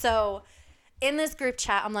 Okay. So in this group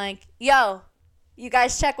chat, I'm like, yo, you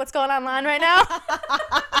guys check what's going online right now?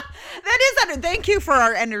 Thank you for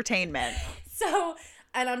our entertainment. So,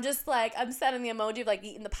 and I'm just like, I'm sending the emoji of like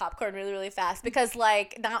eating the popcorn really, really fast because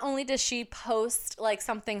like not only does she post like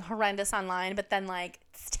something horrendous online, but then like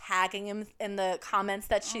tagging him in the comments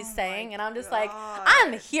that she's saying. And I'm just like,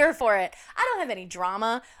 I'm here for it. I don't have any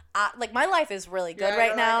drama. Like my life is really good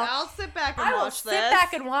right now. I'll sit back and I will watch this. sit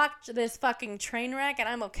back and watch this fucking train wreck, and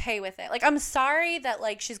I'm okay with it. Like, I'm sorry that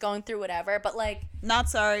like she's going through whatever, but like, Not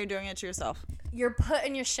sorry, you're doing it to yourself. you're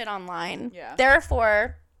putting your shit online. Yeah.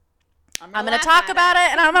 Therefore, I'm going to talk about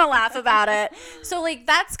it, and I'm going to laugh about it. So like,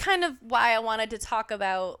 that's kind of why I wanted to talk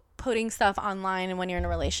about putting stuff online and when you're in a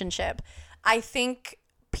relationship. I think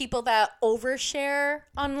people that overshare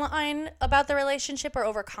online about the relationship are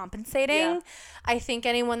overcompensating. Yeah. I think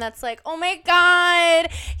anyone that's like, oh my God,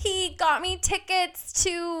 he got me tickets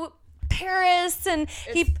to Paris and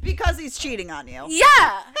It's because he's cheating on you.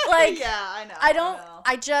 yeah, like, Yeah, I know.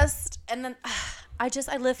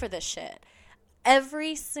 I live for this shit.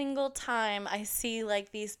 Every single time I see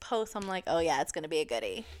like these posts, I'm like, oh yeah, it's going to be a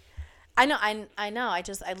goodie. I know.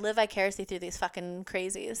 I live vicariously through these fucking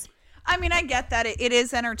crazies. I mean, I get that it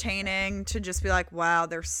is entertaining to just be like, wow,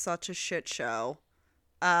 they're such a shit show.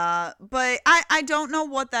 But I don't know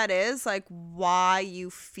what that is, like why you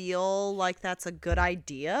feel like that's a good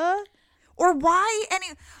idea. Or why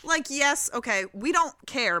yes, okay, we don't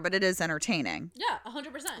care, but it is entertaining. Yeah, 100%.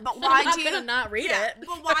 But why I'm do gonna you not read yeah, it?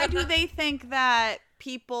 But why do they think that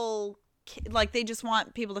people like they just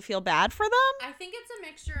want people to feel bad for them? I think it's a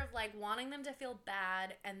mixture of like wanting them to feel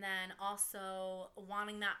bad and then also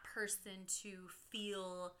wanting that person to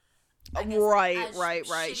feel I guess, Right.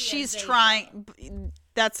 shitty as She's they trying.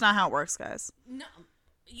 That's not how it works, guys. No,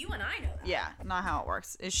 you and I know that. Yeah, not how it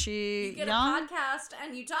works. Is she You get young? a podcast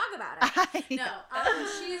and you talk about it. I No,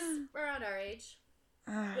 she's around our age,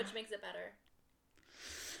 which makes it better.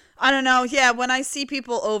 I don't know. Yeah, when I see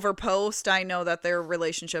people overpost, I know that their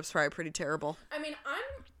relationship's probably pretty terrible. I mean,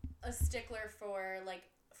 I'm a stickler for, like,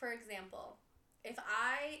 for example, if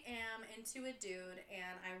I am into a dude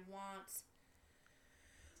and I want,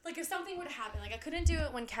 like, if something would happen, like, I couldn't do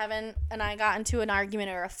it when Kevin and I got into an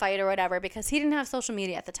argument or a fight or whatever because he didn't have social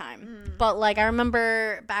media at the time. But, like, I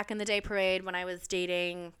remember back in the day parade when I was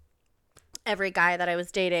dating every guy that I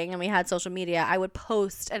was dating and we had social media, I would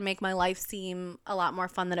post and make my life seem a lot more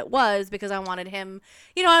fun than it was because I wanted him,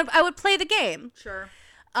 you know, I would play the game. Sure.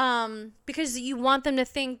 Because you want them to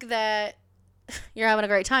think that you're having a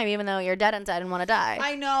great time even though you're dead inside and want to die.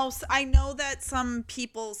 I know that some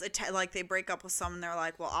people's like they break up with someone, they're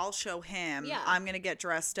like, well, I'll show him. Yeah. I'm gonna get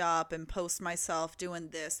dressed up and post myself doing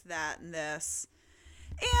this, that, and this.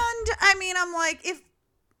 And I mean, I'm like,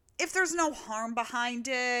 if there's no harm behind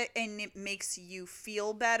it and it makes you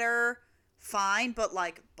feel better, fine, but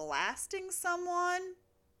like blasting someone,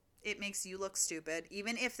 it makes you look stupid.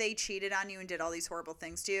 Even if they cheated on you and did all these horrible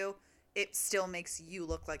things to you, it still makes you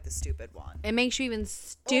look like the stupid one. It makes you even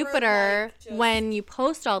stupider when you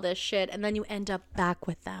post all this shit and then you end up back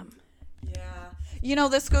with them. Yeah. You know,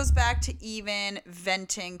 this goes back to even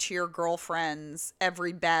venting to your girlfriends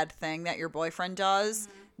every bad thing that your boyfriend does.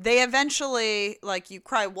 Mm-hmm. They eventually, like, you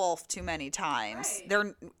cry wolf too many times.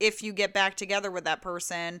 Right. If you get back together with that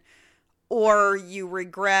person or you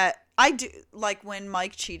regret. I do, like, when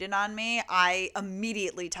Mike cheated on me, I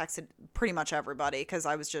immediately texted pretty much everybody because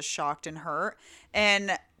I was just shocked and hurt.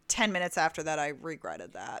 And 10 minutes after that, I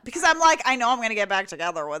regretted that because I'm like, I know I'm going to get back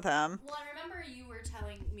together with him. Well, I remember you were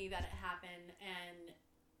telling me that it happened, and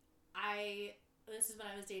this is when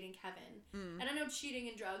I was dating Kevin. And I know cheating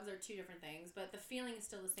and drugs are two different things, but the feeling is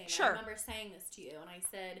still the same. Sure. I remember saying this to you, and I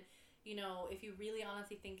said, you know, if you really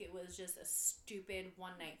honestly think it was just a stupid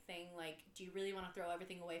one-night thing, like, do you really want to throw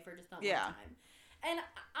everything away for just that one time? And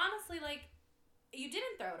honestly, like, you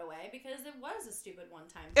didn't throw it away because it was a stupid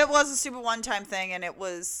one-time thing. It was a stupid one-time thing, and it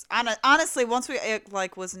was, honestly, it,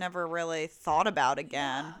 like, was never really thought about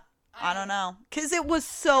again. Yeah, I don't know. Because it was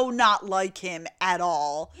so not like him at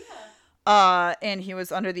all. Yeah. And he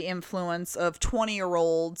was under the influence of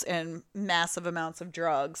 20-year-olds and massive amounts of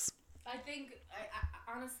drugs. I think...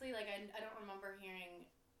 honestly, like, I don't remember hearing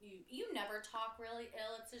you never talk really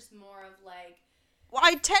ill. It's just more of like, well,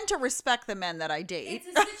 I tend to respect the men that I date.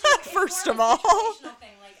 It's first of all, situational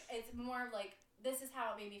thing. Like, it's more of like, this is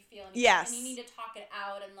how it made me feel. And yes. And you need to talk it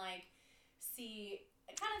out and like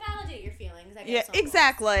kind of validate your feelings. I guess, yeah,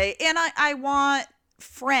 exactly. And I want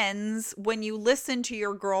friends, when you listen to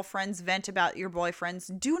your girlfriends vent about your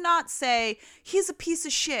boyfriends, do not say he's a piece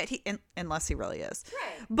of shit, unless he really is.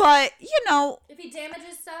 Right. But, you know, if he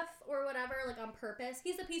damages stuff or whatever, like on purpose,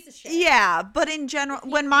 he's a piece of shit. Yeah, but in general,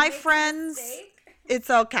 when my friends, it's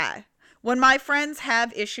okay. When my friends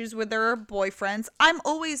have issues with their boyfriends, I'm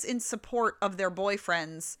always in support of their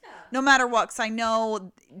boyfriends, no matter what, because I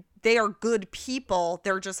know they are good people.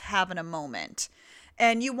 They're just having a moment.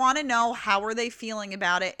 And you want to know how are they feeling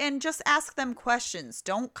about it, and just ask them questions.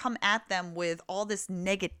 Don't come at them with all this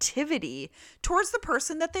negativity towards the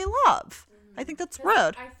person that they love. I think that's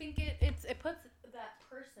rude. I think it puts that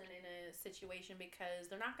person in a situation because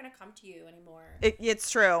they're not going to come to you anymore. It's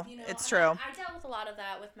true. You know, it's true. I dealt with a lot of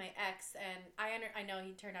that with my ex, and I know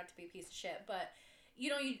he turned out to be a piece of shit, but you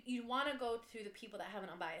know, you want to go to the people that have an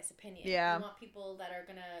unbiased opinion. Yeah. You want people that are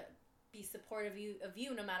going to be supportive of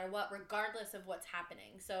you no matter what, regardless of what's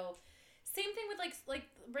happening. So same thing with like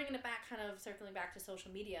bringing it back, kind of circling back to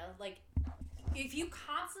social media. Like, if you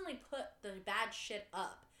constantly put the bad shit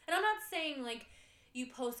up, and I'm not saying like you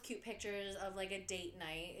post cute pictures of like a date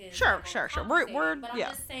night is sure. We're but I'm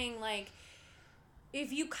just saying, like,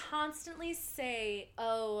 if you constantly say,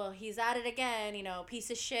 oh, he's at it again, you know,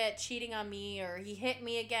 piece of shit, cheating on me, or he hit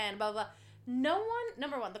me again, blah blah. No one,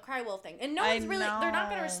 number one, the cry wolf thing. And no one's really, they're not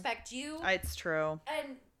going to respect you. It's true.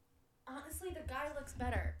 And honestly, the guy looks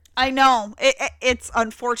better. I know. It's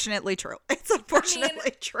unfortunately true. It's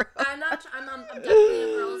unfortunately true. I'm definitely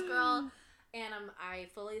a girl's girl. And I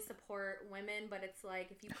fully support women. But it's like,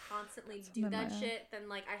 if you constantly do that shit, then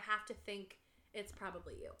like, I have to think it's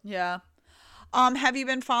probably you. Yeah. Have you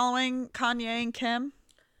been following Kanye and Kim?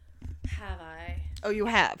 Have I? Oh, you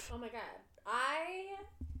have? Oh my God.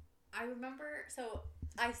 I remember, so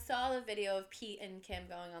I saw the video of Pete and Kim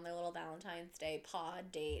going on their little Valentine's Day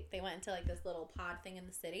pod date. They went into like this little pod thing in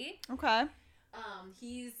the city. Okay.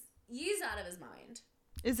 He's out of his mind.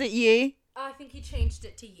 Is it Ye? I think he changed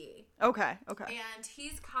it to Ye. Okay. And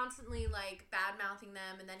he's constantly like bad mouthing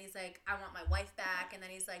them, and then he's like, I want my wife back, and then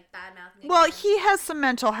he's like bad mouthing. Well, he has some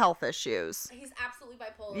mental health issues. He's absolutely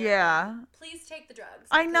bipolar. Yeah. Please take the drugs.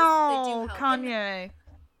 I know, Kanye.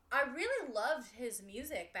 I really loved his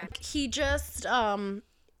music back. He just,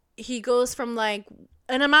 he goes from like,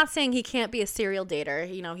 and I'm not saying he can't be a serial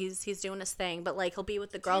dater. You know, he's doing his thing, but like he'll be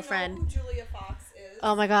with the girlfriend. Do you know who Julia Fox is?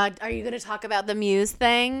 Oh my God, are you gonna talk about the Muse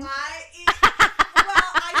thing?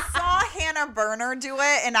 I saw Hannah Berner do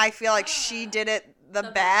it, and I feel like she did it the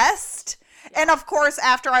best. Yeah. And of course,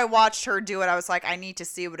 after I watched her do it, I was like, I need to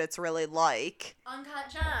see what it's really like. Uncut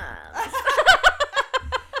Gems.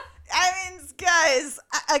 I mean, guys,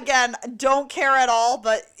 again, don't care at all,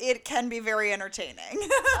 but it can be very entertaining.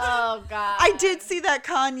 Oh, God. I did see that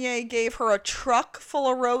Kanye gave her a truck full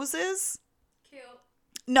of roses. Cute.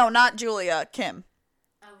 No, not Julia, Kim.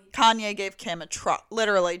 Oh, Kanye gave Kim a truck,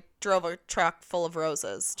 literally drove a truck full of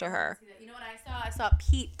roses to her. You know what I saw? I saw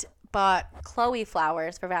Pete bought Chloe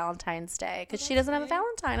flowers for Valentine's Day because she doesn't have a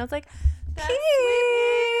Valentine. I was like, Pete.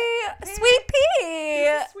 Sweet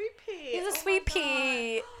Pete. Sweet Pete. pea. He's a sweet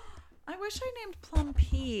pea. I wish I named Plum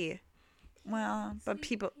Pea. Well, but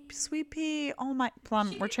people, Sweet Pea. Oh my,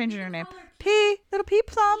 Plum. We're changing your name. Pea, little Pea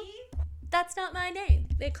Plum. That's not my name.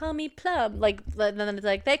 They call me Plum. Like then it's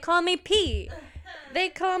like they call me Pea. They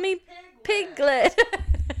call me Piglet.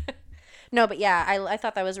 No, but yeah, I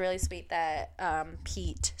thought that was really sweet that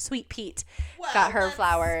Sweet Pete, got her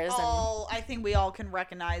flowers. I think we all can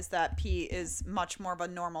recognize that Pete is much more of a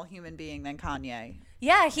normal human being than Kanye.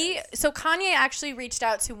 Yeah, so Kanye actually reached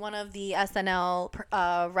out to one of the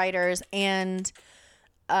SNL writers and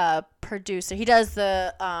producer. He does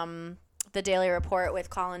the Daily Report with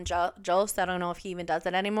Colin Jost. I don't know if he even does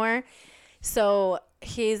it anymore. So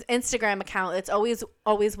his Instagram account, it's always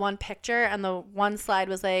one picture, and the one slide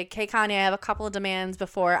was like, "Hey Kanye, I have a couple of demands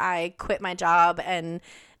before I quit my job and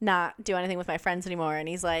not do anything with my friends anymore." And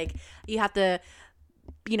he's like, "You have to,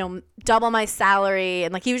 double my salary,"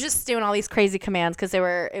 and like he was just doing all these crazy commands because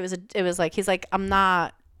it was like he's like, "I'm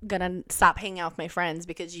not gonna stop hanging out with my friends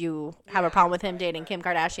because you have a problem with him dating Kim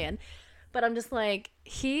Kardashian." But I'm just like,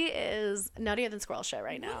 he is nuttier than squirrel shit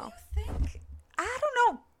right now. What do you think? I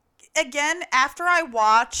don't know. Again, after I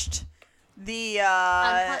watched the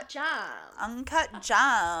Uncut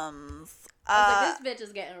Gems, I was like, this bitch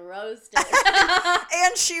is getting roasted.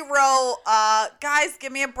 and she wrote, "Guys,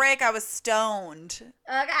 give me a break. I was stoned."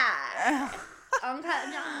 Okay. Uncut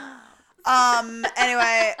Gems.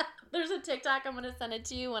 Anyway, there's a TikTok. I'm gonna send it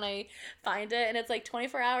to you when I find it, and it's like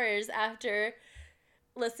 24 hours after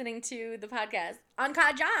listening to the podcast.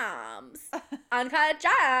 Uncut Gems. Uncut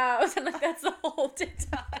Gems. And like that's the whole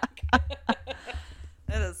TikTok.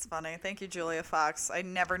 It is funny. Thank you, Julia Fox. I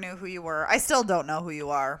never knew who you were. I still don't know who you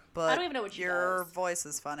are, but I don't even know what your does. voice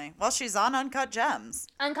is funny. Well, she's on Uncut Gems.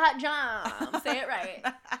 Uncut Gems. Say it right.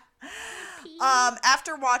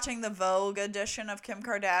 After watching the Vogue edition of Kim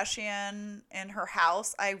Kardashian in her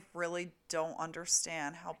house, I really don't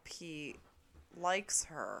understand how Pete likes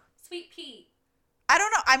her. Sweet Pete. I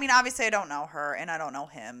don't know. I mean, obviously I don't know her and I don't know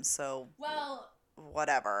him, so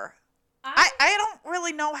whatever. I don't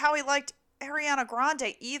really know how he liked Ariana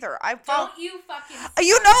Grande either. Don't you fucking start.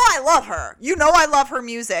 I love her. I love her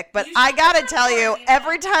music, but I gotta tell you,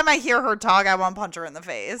 every time I hear her talk, I want to punch her in the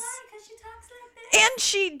face. Why? Because she talks like this. And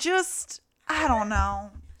she just, I don't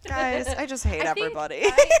know. Guys, I just hate everybody.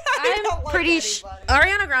 I'm pretty sure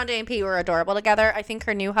Ariana Grande and Pete were adorable together. I think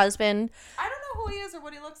her new husband. I don't know who he is or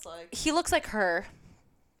what he looks like. He looks like her.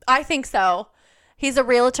 I think so. He's a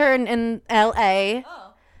realtor in L.A.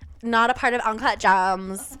 Oh. Not a part of Uncut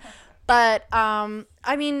Gems. But,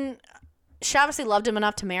 I mean, she obviously loved him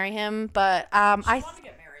enough to marry him. But She wanted to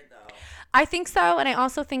get married, though. I think so. And I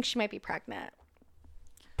also think she might be pregnant.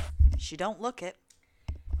 She don't look it.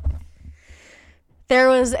 There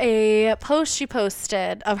was a post she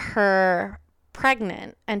posted of her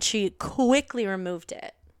pregnant, and she quickly removed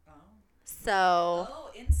it. Oh. So,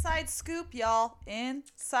 inside scoop, y'all.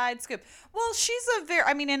 Inside scoop. Well, she's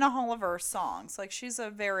in all of her songs, like, she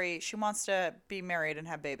wants to be married and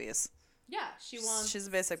have babies. yeah, She's a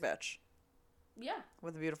basic bitch yeah,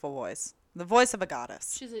 with a beautiful voice. The voice of a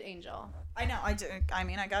goddess. she's an angel. I know, I do. I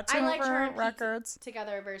mean, I got two I of liked her her and Pete records.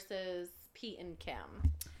 together versus Pete and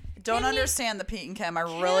Kim. Don't Kim understand the Pete and Kim. I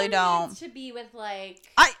really don't. Needs to be with like.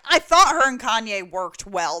 I thought her and Kanye worked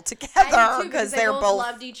well together because they're both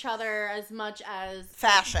loved each other as much as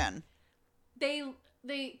fashion. They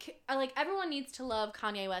like everyone needs to love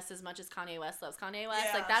Kanye West as much as Kanye West loves Kanye West.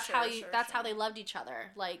 Yeah, like that's sure, how they loved each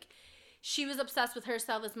other. Like she was obsessed with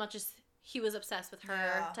herself as much as he was obsessed with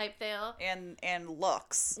her type deal. And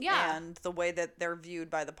looks. Yeah. And the way that they're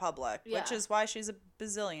viewed by the public, which is why she's a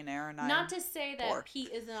bazillionaire. And not to say that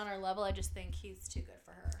Pete isn't on her level. I just think he's too good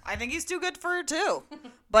for her. I think he's too good for her too.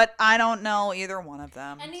 But I don't know either one of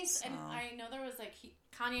them. And I know there was like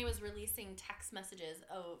Kanye was releasing text messages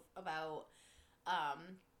about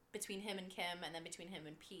between him and Kim, and then between him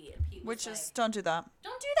and Pete. And Pete was like, don't do that.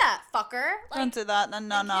 Don't do that, fucker. Like, Don't do that. No.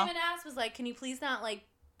 Kim and Ass was like, can you please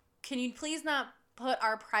not put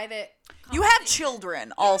our private. You have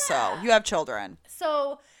children also. Yeah. You have children.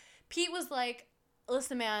 So Pete was like,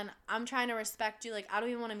 listen, man, I'm trying to respect you. Like, I don't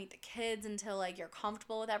even want to meet the kids until like you're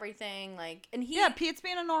comfortable with everything. Like, and Pete's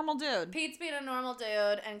being a normal dude. Pete's being a normal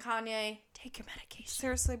dude, and Kanye, take your medication.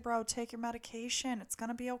 Seriously, bro, take your medication. It's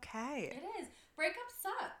gonna be okay. It is. Breakups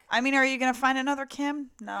suck. I mean, are you gonna find another Kim?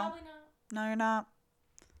 No. Probably not. No, you're not.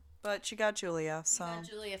 But you got Julia, so. You got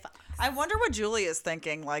Julia Fox. I wonder what Julia's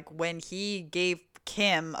thinking, like, when he gave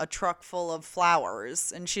Kim a truck full of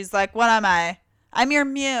flowers, and she's like, what am I? I'm your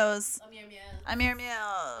muse. I'm your muse.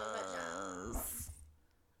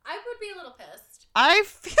 I would be a little pissed. I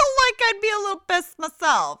feel like I'd be a little pissed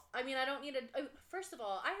myself. I mean, I don't need First of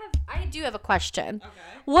all, I do have a question. Okay.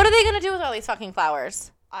 What are they gonna do with all these fucking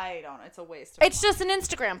flowers? I don't know. It's a waste of It's money. just an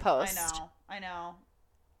Instagram post. I know.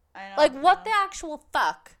 Like, what the actual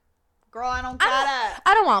fuck? Girl, I don't get it.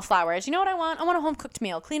 I don't want flowers. You know what I want? I want a home-cooked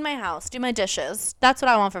meal. Clean my house. Do my dishes. That's what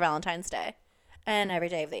I want for Valentine's Day. And every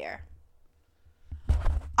day of the year.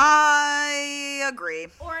 I agree.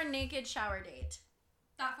 Or a naked shower date.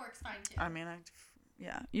 That works fine, too. I mean,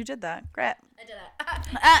 yeah, you did that. Great. I did it.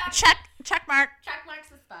 Check mark. Check marks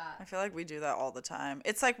the spot. I feel like we do that all the time.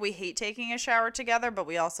 It's like we hate taking a shower together, but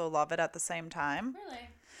we also love it at the same time. Really?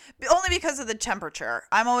 Only because of the temperature.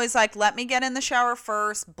 I'm always like, let me get in the shower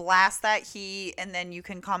first, blast that heat, and then you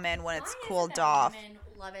can come in when it's cooled off. Women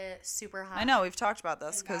love it super hot. I know, we've talked about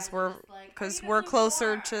this because guys we're are just like, we're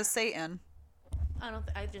closer to Satan.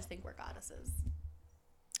 I just think we're goddesses.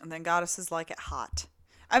 And then goddesses like it hot.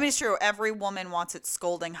 I mean, it's true. Every woman wants it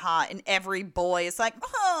scolding hot, and every boy is like,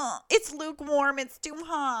 it's lukewarm. It's too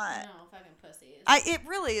hot. No, fucking pussies. It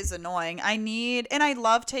really is annoying. And I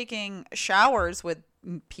love taking showers with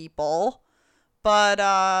people, but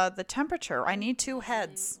the temperature. I need two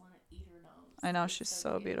heads. I know, she's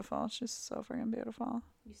so beautiful. She's so freaking beautiful.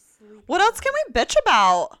 What else can we bitch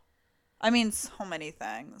about? I mean, so many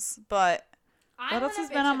things, but what else has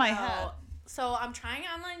been on my head? So I'm trying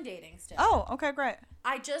online dating still. Oh, okay, great.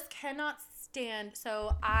 I just cannot stand.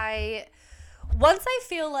 So once I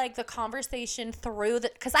feel like the conversation through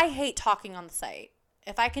because I hate talking on the site.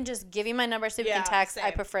 If I can just give you my number so we can text, I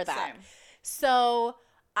prefer that. Same. So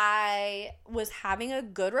I was having a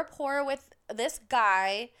good rapport with this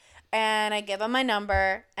guy, and I give him my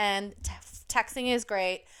number, and texting is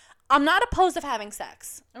great. I'm not opposed to having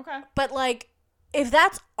sex. Okay. But like, if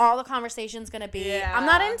that's all the conversation's going to be, I'm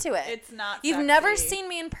not into it. It's not You've sexy. never seen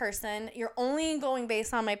me in person. You're only going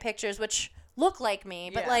based on my pictures, which look like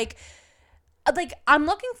me. But like I'm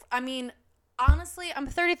looking honestly, I'm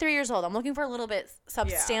 33 years old. I'm looking for a little bit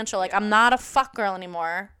substantial. Like, I'm not a fuck girl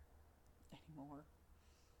anymore.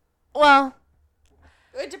 Well,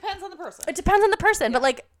 it depends on the person. It depends on the person. But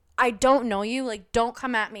like, I don't know you. Like, don't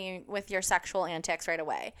come at me with your sexual antics right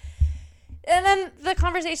away. And then the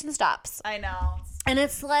conversation stops. I know. And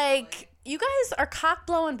it's like, you guys are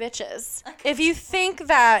cock-blowing bitches. If you think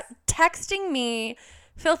that texting me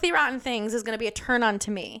filthy, rotten things is going to be a turn-on to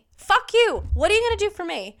me, fuck you. What are you going to do for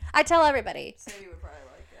me? I tell everybody. So you would probably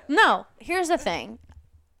like it. No, here's the thing.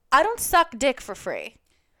 I don't suck dick for free.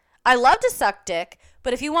 I love to suck dick,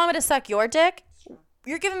 but if you want me to suck your dick,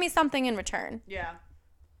 you're giving me something in return. Yeah.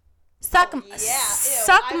 Suck I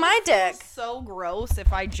my would feel dick. So gross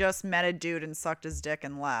if I just met a dude and sucked his dick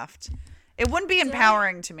and left. It wouldn't be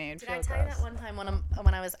empowering to me. Did I tell you that one time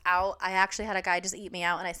when I was out, I actually had a guy just eat me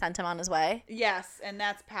out and I sent him on his way? Yes, and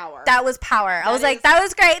that's power. That was power. I was like, that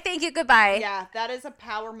was great. Thank you. Goodbye. Yeah, that is a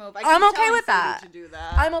power move. I'm okay with that. To do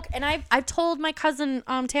that. I'm okay, and I've told my cousin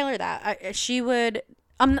Taylor that she would.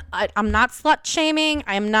 I'm not slut shaming.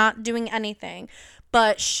 I'm not doing anything,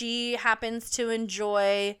 but she happens to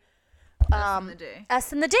enjoy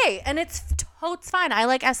S and the D, and it's fine. I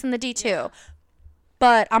like S and the D too. Yeah.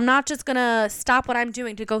 But I'm not just gonna stop what I'm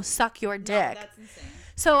doing to go suck your dick. No, that's insane.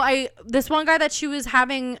 So this one guy that she was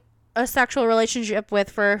having a sexual relationship with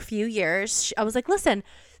for a few years, I was like, listen,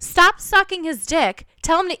 stop sucking his dick.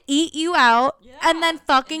 Tell him to eat you out and then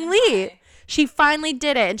fucking leave. She finally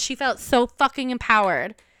did it, and she felt so fucking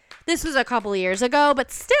empowered. This was a couple of years ago,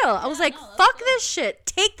 but still, I was like, fuck this shit.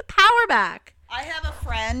 Take the power back. I have a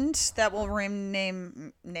friend that will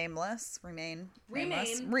remain nameless. Blah,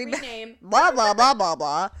 blah, blah, blah,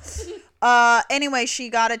 blah. Anyway, she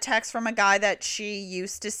got a text from a guy that she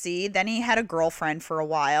used to see. Then he had a girlfriend for a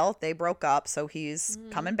while. They broke up, so he's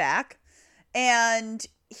coming back. And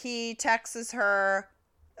he texts her,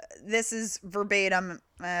 this is verbatim,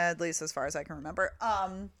 at least as far as I can remember.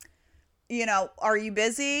 Are you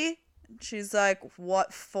busy? She's like,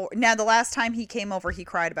 what for? Now, the last time he came over, he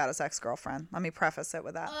cried about his ex-girlfriend. Let me preface it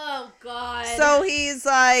with that. Oh, God. So he's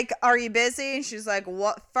like, are you busy? And she's like,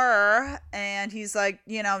 what for? And he's like,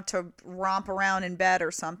 to romp around in bed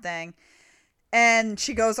or something. And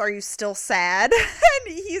she goes, are you still sad?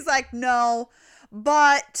 And he's like, no,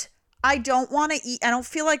 but I don't want to eat. I don't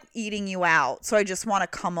feel like eating you out. So I just want to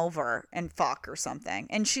come over and fuck or something.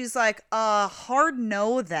 And she's like, hard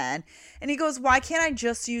no then. And he goes, why can't I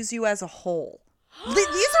just use you as a whole? These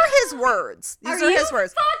are his words. These are his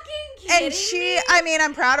words. Fucking kidding and she, me? I mean,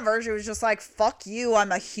 I'm proud of her. She was just like, fuck you.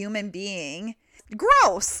 I'm a human being.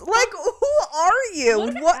 Gross. Like, who are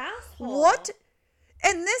you? What?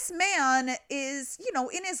 And this man is,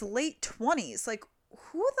 in his late 20s. Like,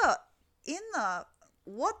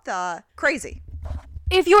 what the crazy.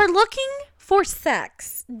 if you're looking for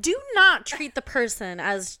sex, do not treat the person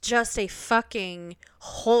as just a fucking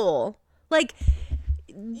hole. Like,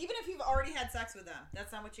 even if you've already had sex with them,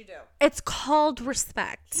 that's not what you do. it's called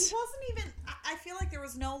respect. He wasn't even, I feel like there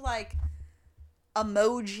was no, like,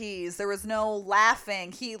 emojis. There was no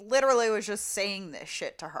laughing. He literally was just saying this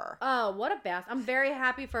shit to her. Oh, what a bath. I'm very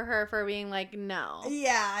happy for her for being like, no.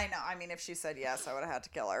 Yeah, I know. I mean, if she said yes, I would have had to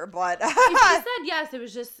kill her, but... If she said yes, it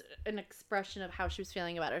was just an expression of how she was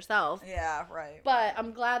feeling about herself. Yeah, right. But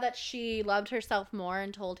I'm glad that she loved herself more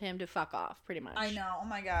and told him to fuck off, pretty much. I know. Oh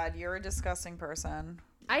my God, you're a disgusting person.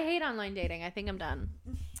 I hate online dating. I think I'm done.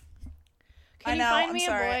 I know. I'm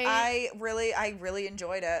sorry. I really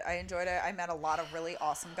enjoyed it. I enjoyed it. I met a lot of really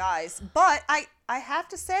awesome guys. But I have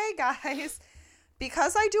to say, guys,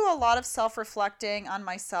 because I do a lot of self-reflecting on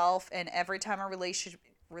myself, and every time a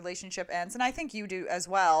relationship ends, and I think you do as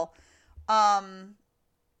well,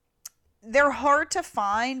 they're hard to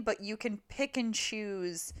find, but you can pick and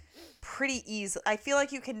choose pretty easy. I feel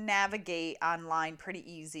like you can navigate online pretty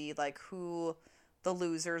easy, like who the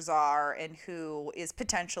losers are and who is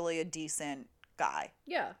potentially a decent guy.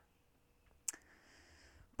 Yeah.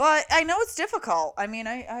 But I know it's difficult. I mean,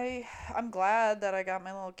 I'm glad that I got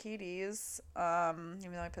my little kitties,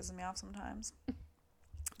 even though he pisses me off sometimes.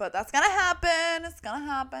 But that's gonna happen. It's gonna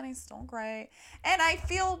happen. He's still great. And I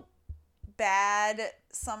feel bad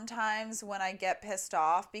sometimes when I get pissed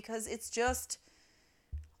off, because it's just...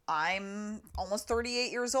 I'm almost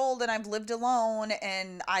 38 years old and I've lived alone,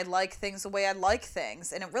 and I like things the way I like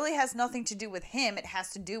things. And it really has nothing to do with him. It has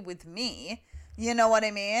to do with me. You know what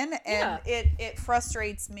I mean? And yeah. it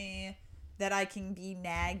frustrates me that I can be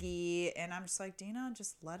naggy, and I'm just like, Dina,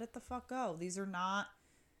 just let it the fuck go. These are not...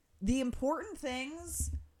 The important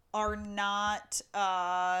things are not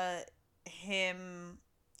him...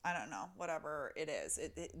 I don't know, whatever it is.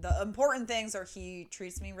 The important things are he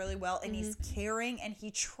treats me really well, and he's caring, and he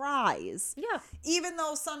tries. Yeah. Even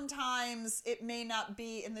though sometimes it may not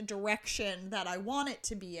be in the direction that I want it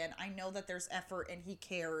to be in, I know that there's effort, and he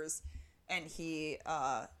cares, and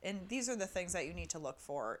and these are the things that you need to look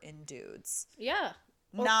for in dudes. Yeah.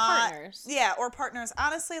 Or Not partners. Yeah, or partners.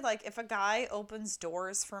 Honestly, like, if a guy opens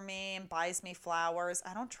doors for me and buys me flowers,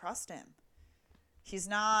 I don't trust him. He's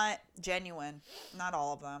not genuine. Not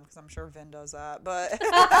all of them, because I'm sure Vin does that, but...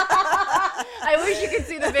 I wish you could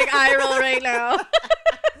see the big eye roll right now.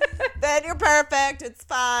 Vin, you're perfect. It's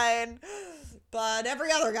fine. But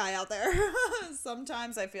every other guy out there,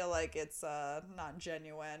 sometimes I feel like it's not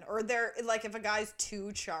genuine. Or they're, like, if a guy's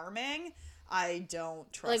too charming, I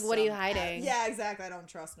don't trust him. Like, what are you hiding? Yeah, exactly. I don't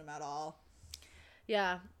trust him at all.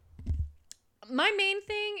 Yeah. My main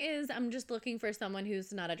thing is I'm just looking for someone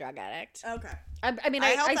who's not a drug addict. Okay. I mean,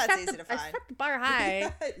 I I hope set the bar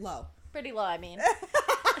high. Low. Pretty low, I mean.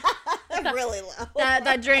 Really low.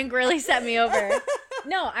 That drink really set me over.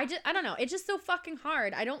 No, I don't know. It's just so fucking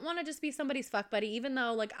hard. I don't want to just be somebody's fuck buddy, even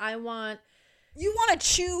though, like, I want... You want to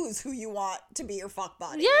choose who you want to be your fuck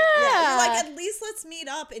buddy. Yeah. You're like, at least let's meet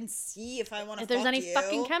up and see if I want to fuck you. If there's any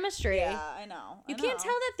fucking chemistry. Yeah, I know. You can't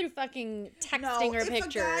tell that through fucking texting or pictures. If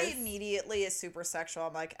a guy immediately is super sexual,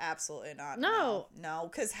 I'm like, absolutely not. No. No,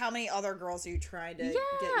 because how many other girls are you trying to get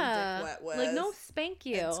your dick wet with? Like, no, spank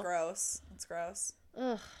you. It's gross. It's gross.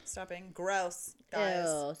 Ugh. Stop being gross, guys.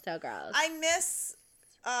 Ew, so gross. I miss...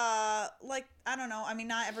 like, I don't know. I mean,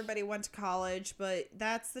 not everybody went to college, but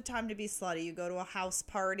that's the time to be slutty. You go to a house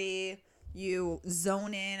party, you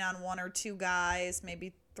zone in on one or two guys,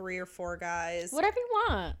 maybe 3 or 4 guys. Whatever you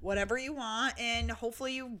want. Whatever you want, and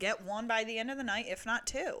hopefully you get one by the end of the night, if not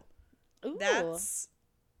 2. Ooh.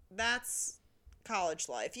 That's college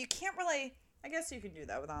life. You can't really... I guess you can do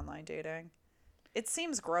that with online dating. It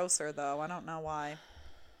seems grosser, though. I don't know why.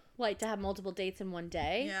 Like, to have multiple dates in one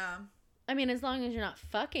day? Yeah. I mean, as long as you're not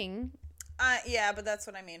fucking. Yeah, but that's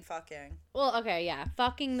what I mean, fucking. Well, okay, yeah,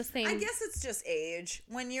 fucking the same. I guess it's just age.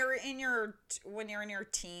 When you're in your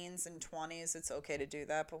teens and 20s, it's okay to do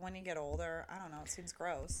that. But when you get older, I don't know. It seems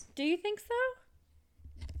gross. Do you think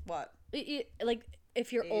so? What? Like,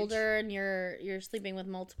 if you're Age? older and you're sleeping with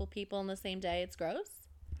multiple people in the same day, it's gross?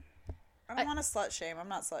 I don't want to slut shame. I'm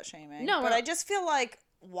not slut shaming. No, but I just feel like,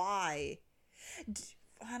 why?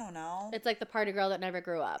 I don't know. It's like the party girl that never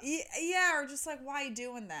grew up. Yeah, or just like, why are you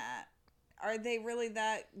doing that? Are they really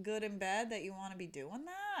that good in bed that you want to be doing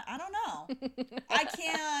that? I don't know. I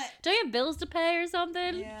can't. Do you have bills to pay or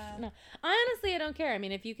something? Yeah. No. Honestly, I don't care. I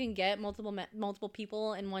mean, if you can get multiple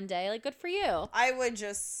people in one day, like, good for you. I would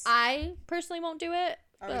just... I personally won't do it.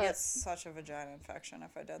 I would get such a vagina infection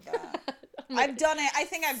if I did that. Like, I've done it. I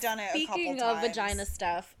think I've done it a couple times. Speaking of vagina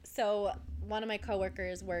stuff, so one of my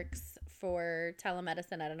coworkers works for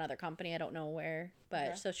telemedicine at another company. I don't know where, but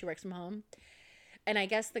Okay. so she works from home. And I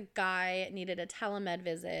guess the guy needed a telemed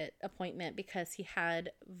visit appointment because he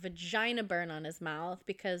had vagina burn on his mouth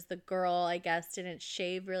because the girl, I guess, didn't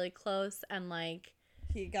shave really close and like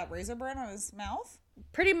He got razor burn on his mouth.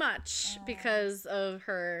 pretty much because of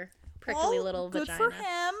her prickly little good vagina. for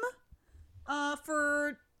him.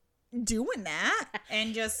 For doing that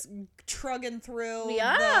and just trugging through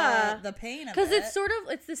Yeah. the pain of it. Because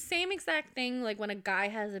it's the same exact thing like when a guy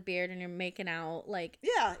has a beard and you're making out like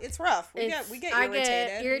Yeah, it's rough. We get I irritated.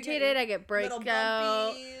 get irritated. I get little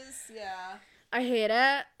breakout. bumpies. Yeah. I hate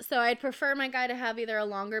it. So I'd prefer my guy to have either a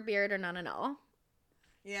longer beard or none at all.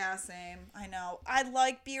 Yeah, same. I know. I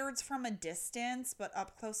like beards from a distance, but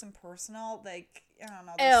up close and personal, like, I don't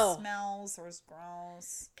know, the Ew. smells or it's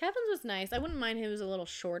gross. Kevin's was nice. I wouldn't mind him was a little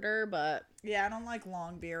shorter, but Yeah, I don't like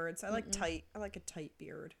long beards. I like tight. I like a tight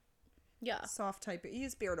beard. yeah. Soft tight beard.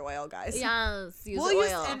 Use beard oil, guys. Yes, use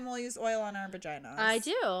We'll use oil on our vaginas. I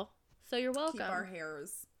do. So you're welcome. Keep our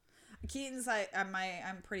hairs. Keaton's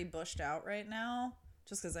I'm pretty bushed out right now.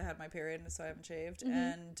 Just because I had my period, so I haven't shaved. Mm-hmm.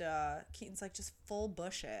 And Keaton's like, just full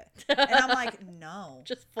bush it. And I'm like, no.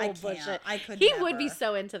 Just I full bush can't. it. I could He never. would be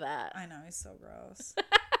so into that. I know, he's so gross.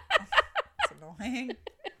 It's annoying.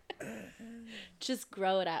 Just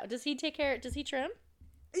grow it out. Does he trim?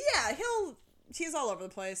 Yeah, he's all over the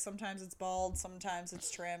place. Sometimes it's bald, sometimes it's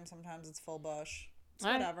trim, sometimes it's full bush. It's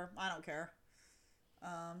All right. whatever. I don't care.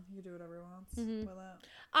 You do whatever he wants with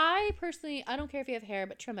it. I don't care if you have hair,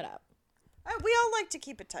 but trim it up. We all like to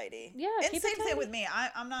keep it tidy. Yeah, and keep it same thing tidy. with me.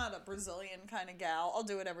 I'm not a Brazilian kind of gal. I'll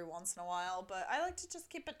do it every once in a while, but I like to just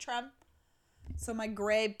keep it trim, so my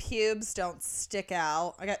gray pubes don't stick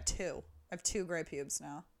out. I got two. I have 2 gray pubes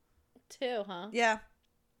now. 2, huh? Yeah.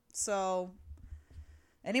 So,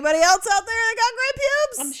 anybody else out there that got gray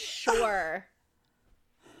pubes? I'm sure.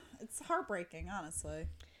 It's heartbreaking, honestly.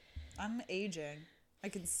 I'm aging. I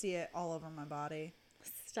can see it all over my body.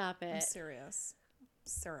 Stop I'm it. serious.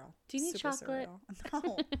 Cereal. Do you need Super chocolate? cereal.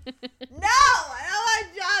 No. No, I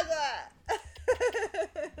don't want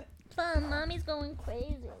chocolate. Fun, mommy's going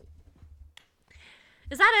crazy.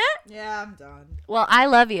 Is that it? Yeah, I'm done. Well, I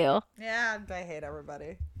love you. Yeah, I hate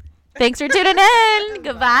everybody. Thanks for tuning in.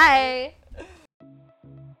 Goodbye.